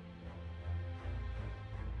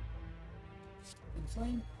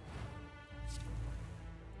 Inflame.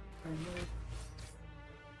 Iron Mode.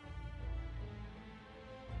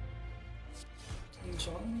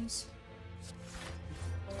 initial enemies.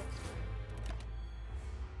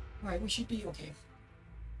 Alright, we should be okay.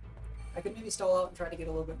 I could maybe stall out and try to get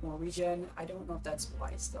a little bit more regen. I don't know if that's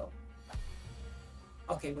wise though.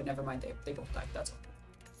 Okay, but never mind, they both died. That's okay.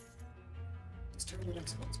 Let's turn the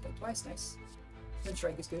next one's play twice, nice. Then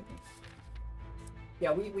strike is good.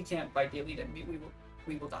 Yeah, we can't fight the elite enemy.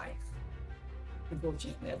 We will die.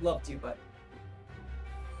 Unfortunately, I'd love to, but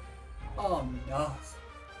oh no.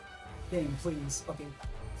 Game, please. Okay.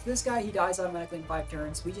 So this guy, he dies automatically in 5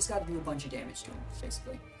 turns. We just gotta do a bunch of damage to him,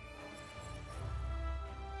 basically.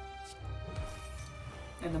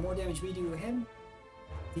 And the more damage we do to him,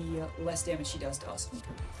 the less damage he does to us in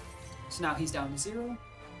turn. So now he's down to 0.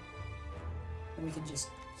 And we can just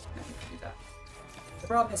do that. The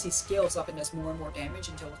problem is he scales up and does more and more damage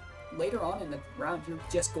until later on in the round you're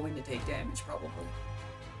just going to take damage, probably.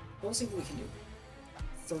 We'll see what we can do.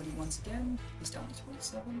 30 once again. He's down to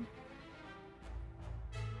 27.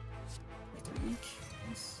 They're weak.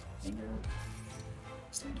 Nice. Finger.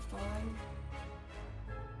 He's down to 5.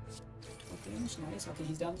 12 damage. Nice. Okay,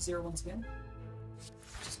 he's down to 0 once again.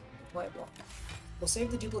 Just apply a block. We'll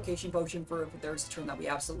save the duplication potion for if there's a turn that we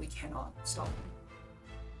absolutely cannot stop him.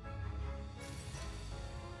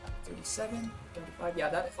 37, 35. Yeah,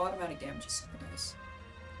 that automatic damage is super nice.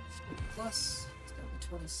 50 plus. It's down to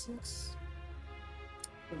 26.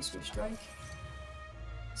 Really switch strike.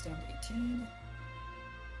 It's down to 18.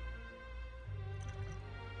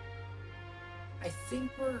 I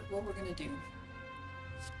think what we're gonna do.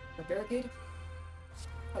 A barricade?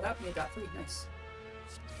 Oh, that made that free. Nice.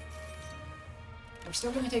 We're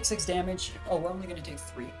still gonna take 6 damage. Oh, we're only gonna take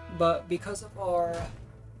 3. But because of our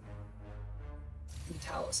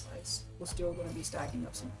metallicize, we're still gonna be stacking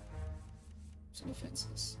up some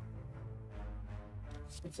defenses.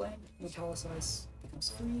 Inflame, metallicize becomes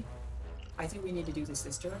free. I think we need to do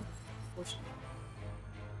this turn. Unfortunately.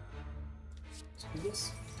 Let's do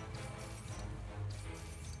this.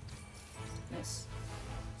 Nice.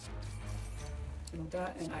 And with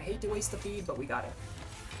that, and I hate to waste the feed, but we got it.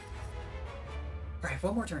 Alright,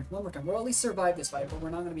 one more turn. We'll at least survive this fight, but we're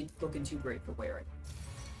not going to be looking too great for wearing.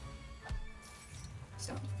 It's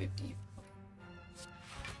down to 50.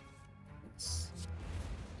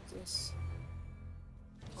 This.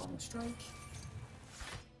 Almost strike.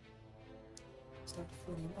 It's down to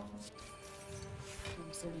 41. Down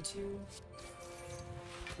to 32.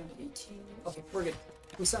 Down to 18. Okay, we're good.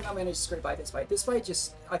 We somehow managed to scrape by this fight. This fight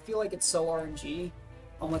just, I feel like it's so RNG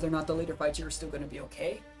on whether or not the later fights are still going to be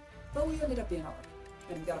okay. But we ended up being alright.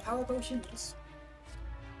 And we got a power potion. Just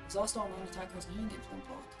exhaust all non-attack goes in, get flame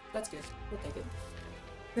block. That's good. We'll take it.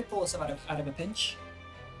 Could pull us out of a pinch.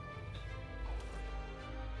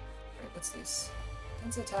 Alright, what's this?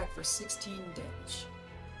 Dense attack for 16 damage.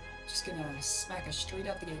 Just gonna smack us straight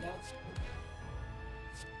out the gate now.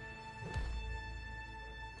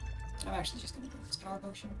 I'm actually just gonna drink this power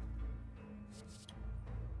potion.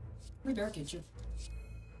 We barricade you.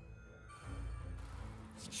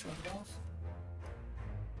 Shrug it off.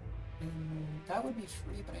 That would be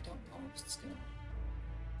free, but I don't know if it's gonna.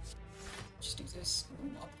 Just do this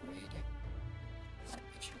and we'll upgrade.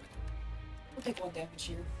 We'll take 1 damage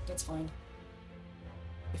here. That's fine.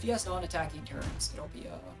 If he has non-attacking turns, it'll be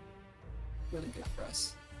really good for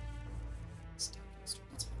us. That's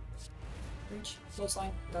fine. Reach, close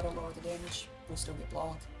line, that'll lower the damage. We'll still get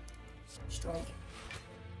block. Strike. Okay.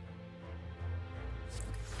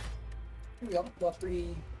 Here we go. We'll have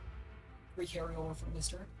 3 carryover from this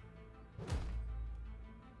turn.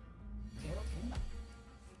 Okay.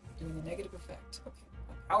 Doing a negative effect. Okay.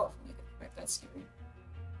 A powerful negative effect. That's scary.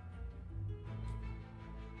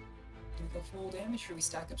 Do we go full damage or we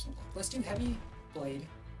stack up some block? Let's do heavy blade.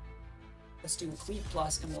 Let's do a cleave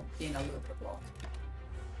plus and we'll gain a little bit of block.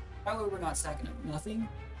 That way we're not stacking up nothing,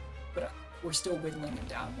 but we're still whittling him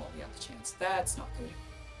down while we have the chance. That's not good.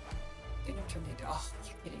 They never turned it down. Oh,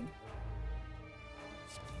 you're kidding.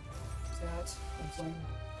 That. Inflame.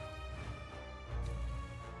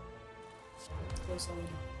 Close line.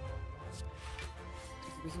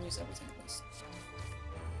 We can use everything at least.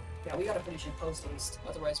 Yeah, we gotta finish in post haste,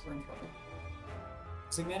 otherwise we're in trouble.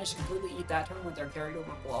 So we managed to completely eat that turn with our carried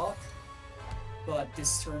over block, but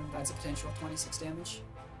this turn that's a potential of 26 damage.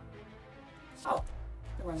 Oh,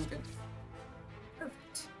 we're good.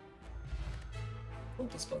 Perfect.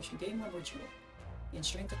 Focus potion, gain 1 ritual. Gain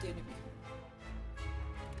strength at the end of your turn.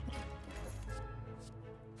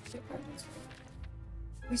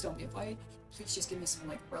 Please don't be a fight. Please just give me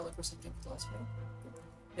some relic or something for the last roll.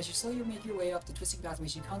 As you slowly make your way up the twisting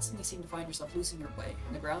pathways, you constantly seem to find yourself losing your way,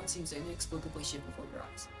 and the ground seems to inexplicably shift before your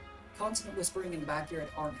eyes. Constant whispering in the backyard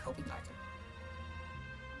aren't helping either.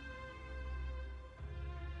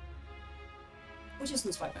 We just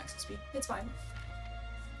lose 5 max XP. It's fine.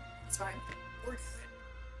 It's fine. We're good.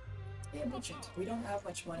 Yeah, merchant. We don't have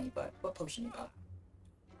much money, but what potion you got?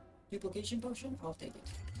 Duplication potion? I'll take it.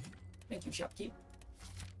 Thank you, shopkeep.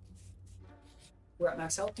 We're at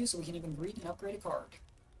max health too, so we can even breed and upgrade a card.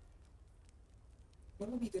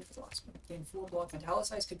 What would be good for the last one? Gain 4 block.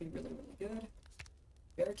 Metallicize could be really, really good.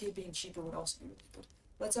 Barricade being cheaper would also be really good.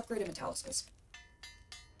 Let's upgrade a Metallicize.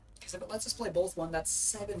 Because if it lets us play both one, that's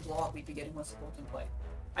 7 block we'd be getting with both in play.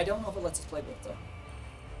 I don't know if it lets us play both though.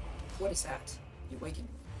 What is that? You awakened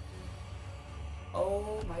me.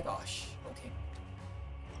 Oh my gosh. Okay.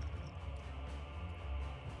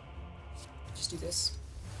 Just do this.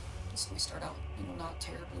 Just so we start out, you know, not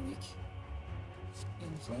terribly weak.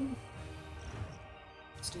 Inflame.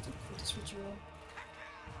 Let's do the quickest ritual.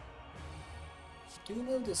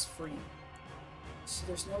 Dual is free. So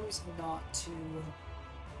there's no reason not to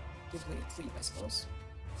give away a cleave, I suppose.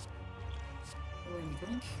 We're in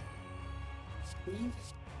drink. Cleave.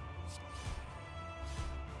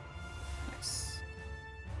 Nice.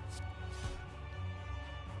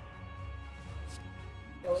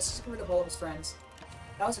 Yeah, let's just get rid of all of his friends.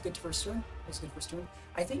 That was a good first turn. That was a good first turn.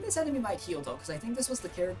 I think this enemy might heal though, because I think this was the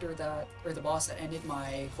character that, or the boss that ended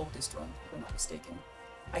my cultist run, if I'm not mistaken.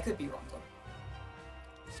 I could be wrong though.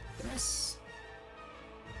 Nice.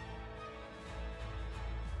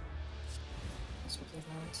 Let's replay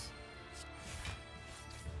that.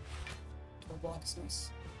 12 block is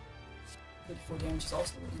nice. 34 damage is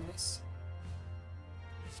also really nice.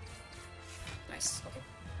 Nice, okay.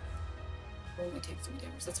 We'll only take 3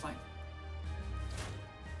 damage, that's fine.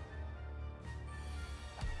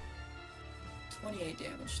 28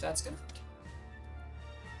 damage, that's gonna hurt.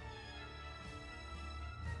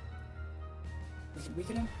 We can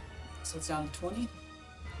weaken him, so it's down to 20.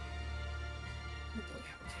 Oh boy,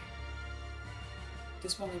 okay.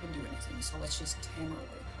 This won't even do anything, so let's just hammer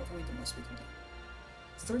away. What can we do most we can do?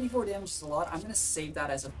 34 damage is a lot. I'm gonna save that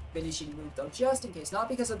as a finishing move though, just in case. Not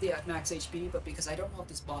because of the max HP, but because I don't know if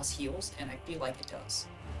this boss heals, and I feel like it does.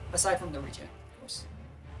 Aside from the regen, of course.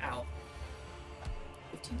 Ow.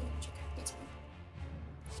 15 damage, okay, that's fine.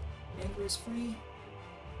 Anger is free.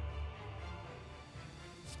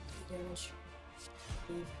 3 damage.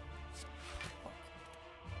 Leave. Fuck.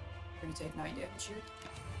 We're gonna take 9 damage here.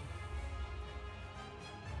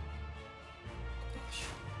 Gosh.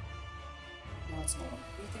 Now it's no longer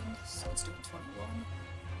weakened, so it's doing 21.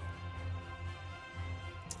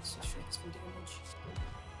 So shrink is 3 damage.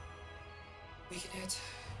 Weaken it.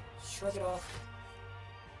 Shrug it off.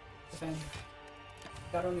 Defend.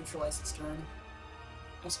 Gotta neutralize this turn.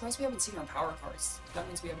 I'm surprised we haven't seen our power cards. That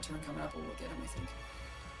means we have a turn coming up where we'll get them, I think.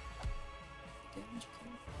 Damage,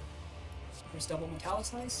 okay. There's double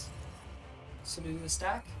Metallicize. So do the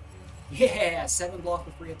stack. Yeah! 7 block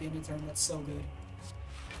for free at the end of the turn. That's so good.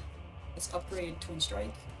 Let's upgrade Twin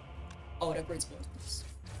Strike. Oh, it upgrades both of these.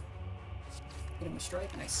 Hit him with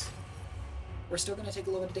Strike. Nice. We're still going to take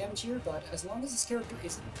a little bit of damage here, but as long as this character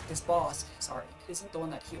isn't, this boss, sorry, isn't the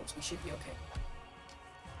one that heals, we should be okay.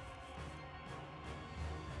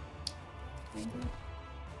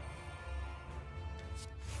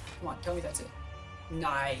 Come on, tell me that's it.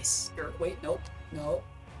 Nice. Wait, nope. No.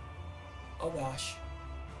 Oh gosh.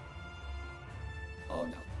 Oh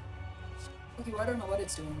no. Okay, well I don't know what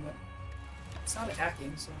it's doing, but it's not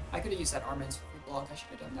attacking, so I could have used that armaments for free block. I should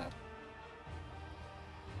have done that.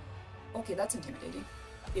 Okay, that's intimidating.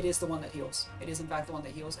 It is the one that heals. It is in fact the one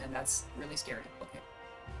that heals, and that's really scary. Okay.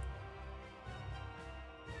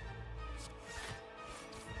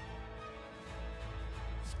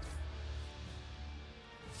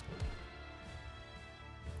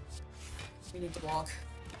 We need to block.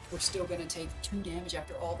 We're still gonna take 2 damage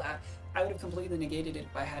after all that. I would have completely negated it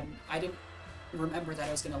if I didn't remember that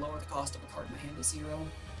I was gonna lower the cost of a card in my hand to 0.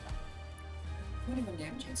 21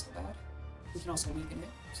 damage ain't so bad. We can also weaken it,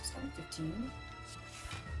 so it's down to 15.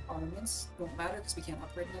 Armaments won't matter because we can't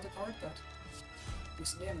upgrade another card, but do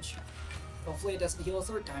some damage. Hopefully it doesn't heal a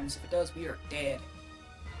 3rd time, because if it does, we are dead.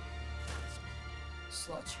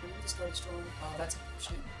 Sludge. Maybe this card is strong. Oh, that's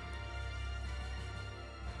unfortunate.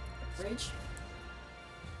 Rage.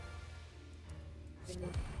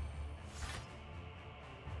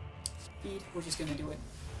 Feed. We're just gonna do it.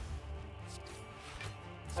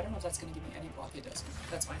 I don't know if that's gonna give me any block. It doesn't.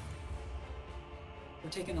 That's fine. We're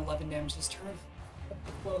taking 11 damage this turn.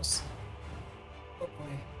 Close. Oh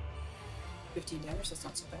boy. 15 damage. That's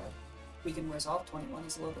not so bad. We can wears off. 21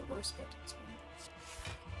 is a little bit worse, but it's fine.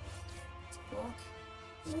 Let's block.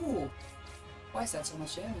 Ooh. Why is that so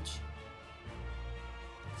much damage?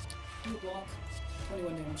 Do a block.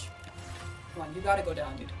 21 damage. Come on, you gotta go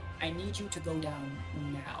down, dude. I need you to go down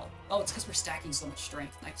now. Oh, it's because we're stacking so much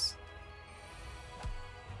strength. Nice.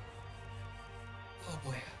 Oh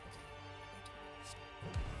boy.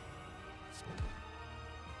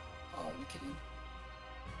 Oh, are you kidding?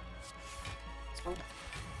 It's fine.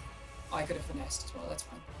 Oh, I could have finessed as well. That's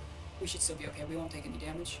fine. We should still be okay. We won't take any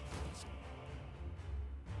damage.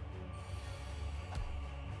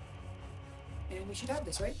 And we should have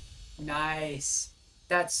this, right? Nice.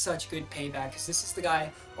 That's such good payback, because this is the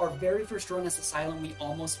guy, our very first run as the Silent, we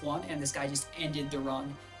almost won, and this guy just ended the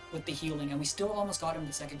run with the healing, and we still almost got him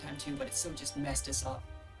the second time too, but it still just messed us up.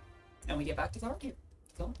 And we get back to the heart here.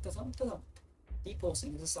 Thump, thump, thump. Deep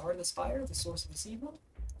pulsing. Is this the heart of the Spire, the source of the evil?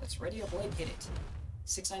 Let's ready a blade, hit it.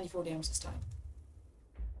 694 damage this time.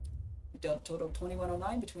 We dealt total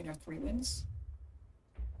 2109 between our 3 wins.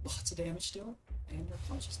 Lots of damage still. And our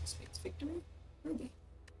consciousness fates victory. Ruby.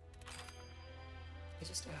 I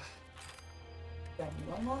just got a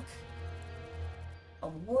new unlock.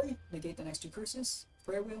 Boy, negate the next 2 curses.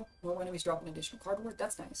 Prayer wheel. More enemies drop an additional cardboard.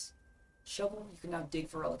 That's nice. Shovel. You can now dig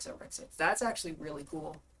for relics at wreck sites. That's actually really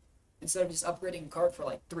cool. Instead of just upgrading a card for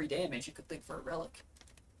like 3 damage, you could dig for a relic.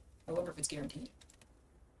 I wonder if it's guaranteed.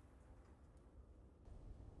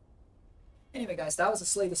 Anyway, guys, that was a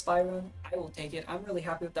Slay the Spy run. I will take it. I'm really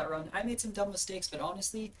happy with that run. I made some dumb mistakes, but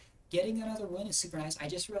honestly, getting another win is super nice. I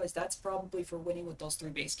just realized that's probably for winning with those 3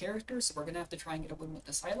 base characters, so we're going to have to try and get a win with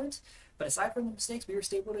the Silent. But aside from the mistakes, we were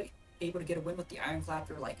still able to get a win with the Ironclad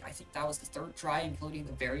for, like, I think that was the 3rd try, including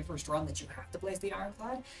the very first run that you have to blaze the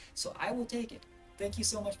Ironclad. So I will take it. Thank you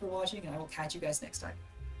so much for watching, and I will catch you guys next time.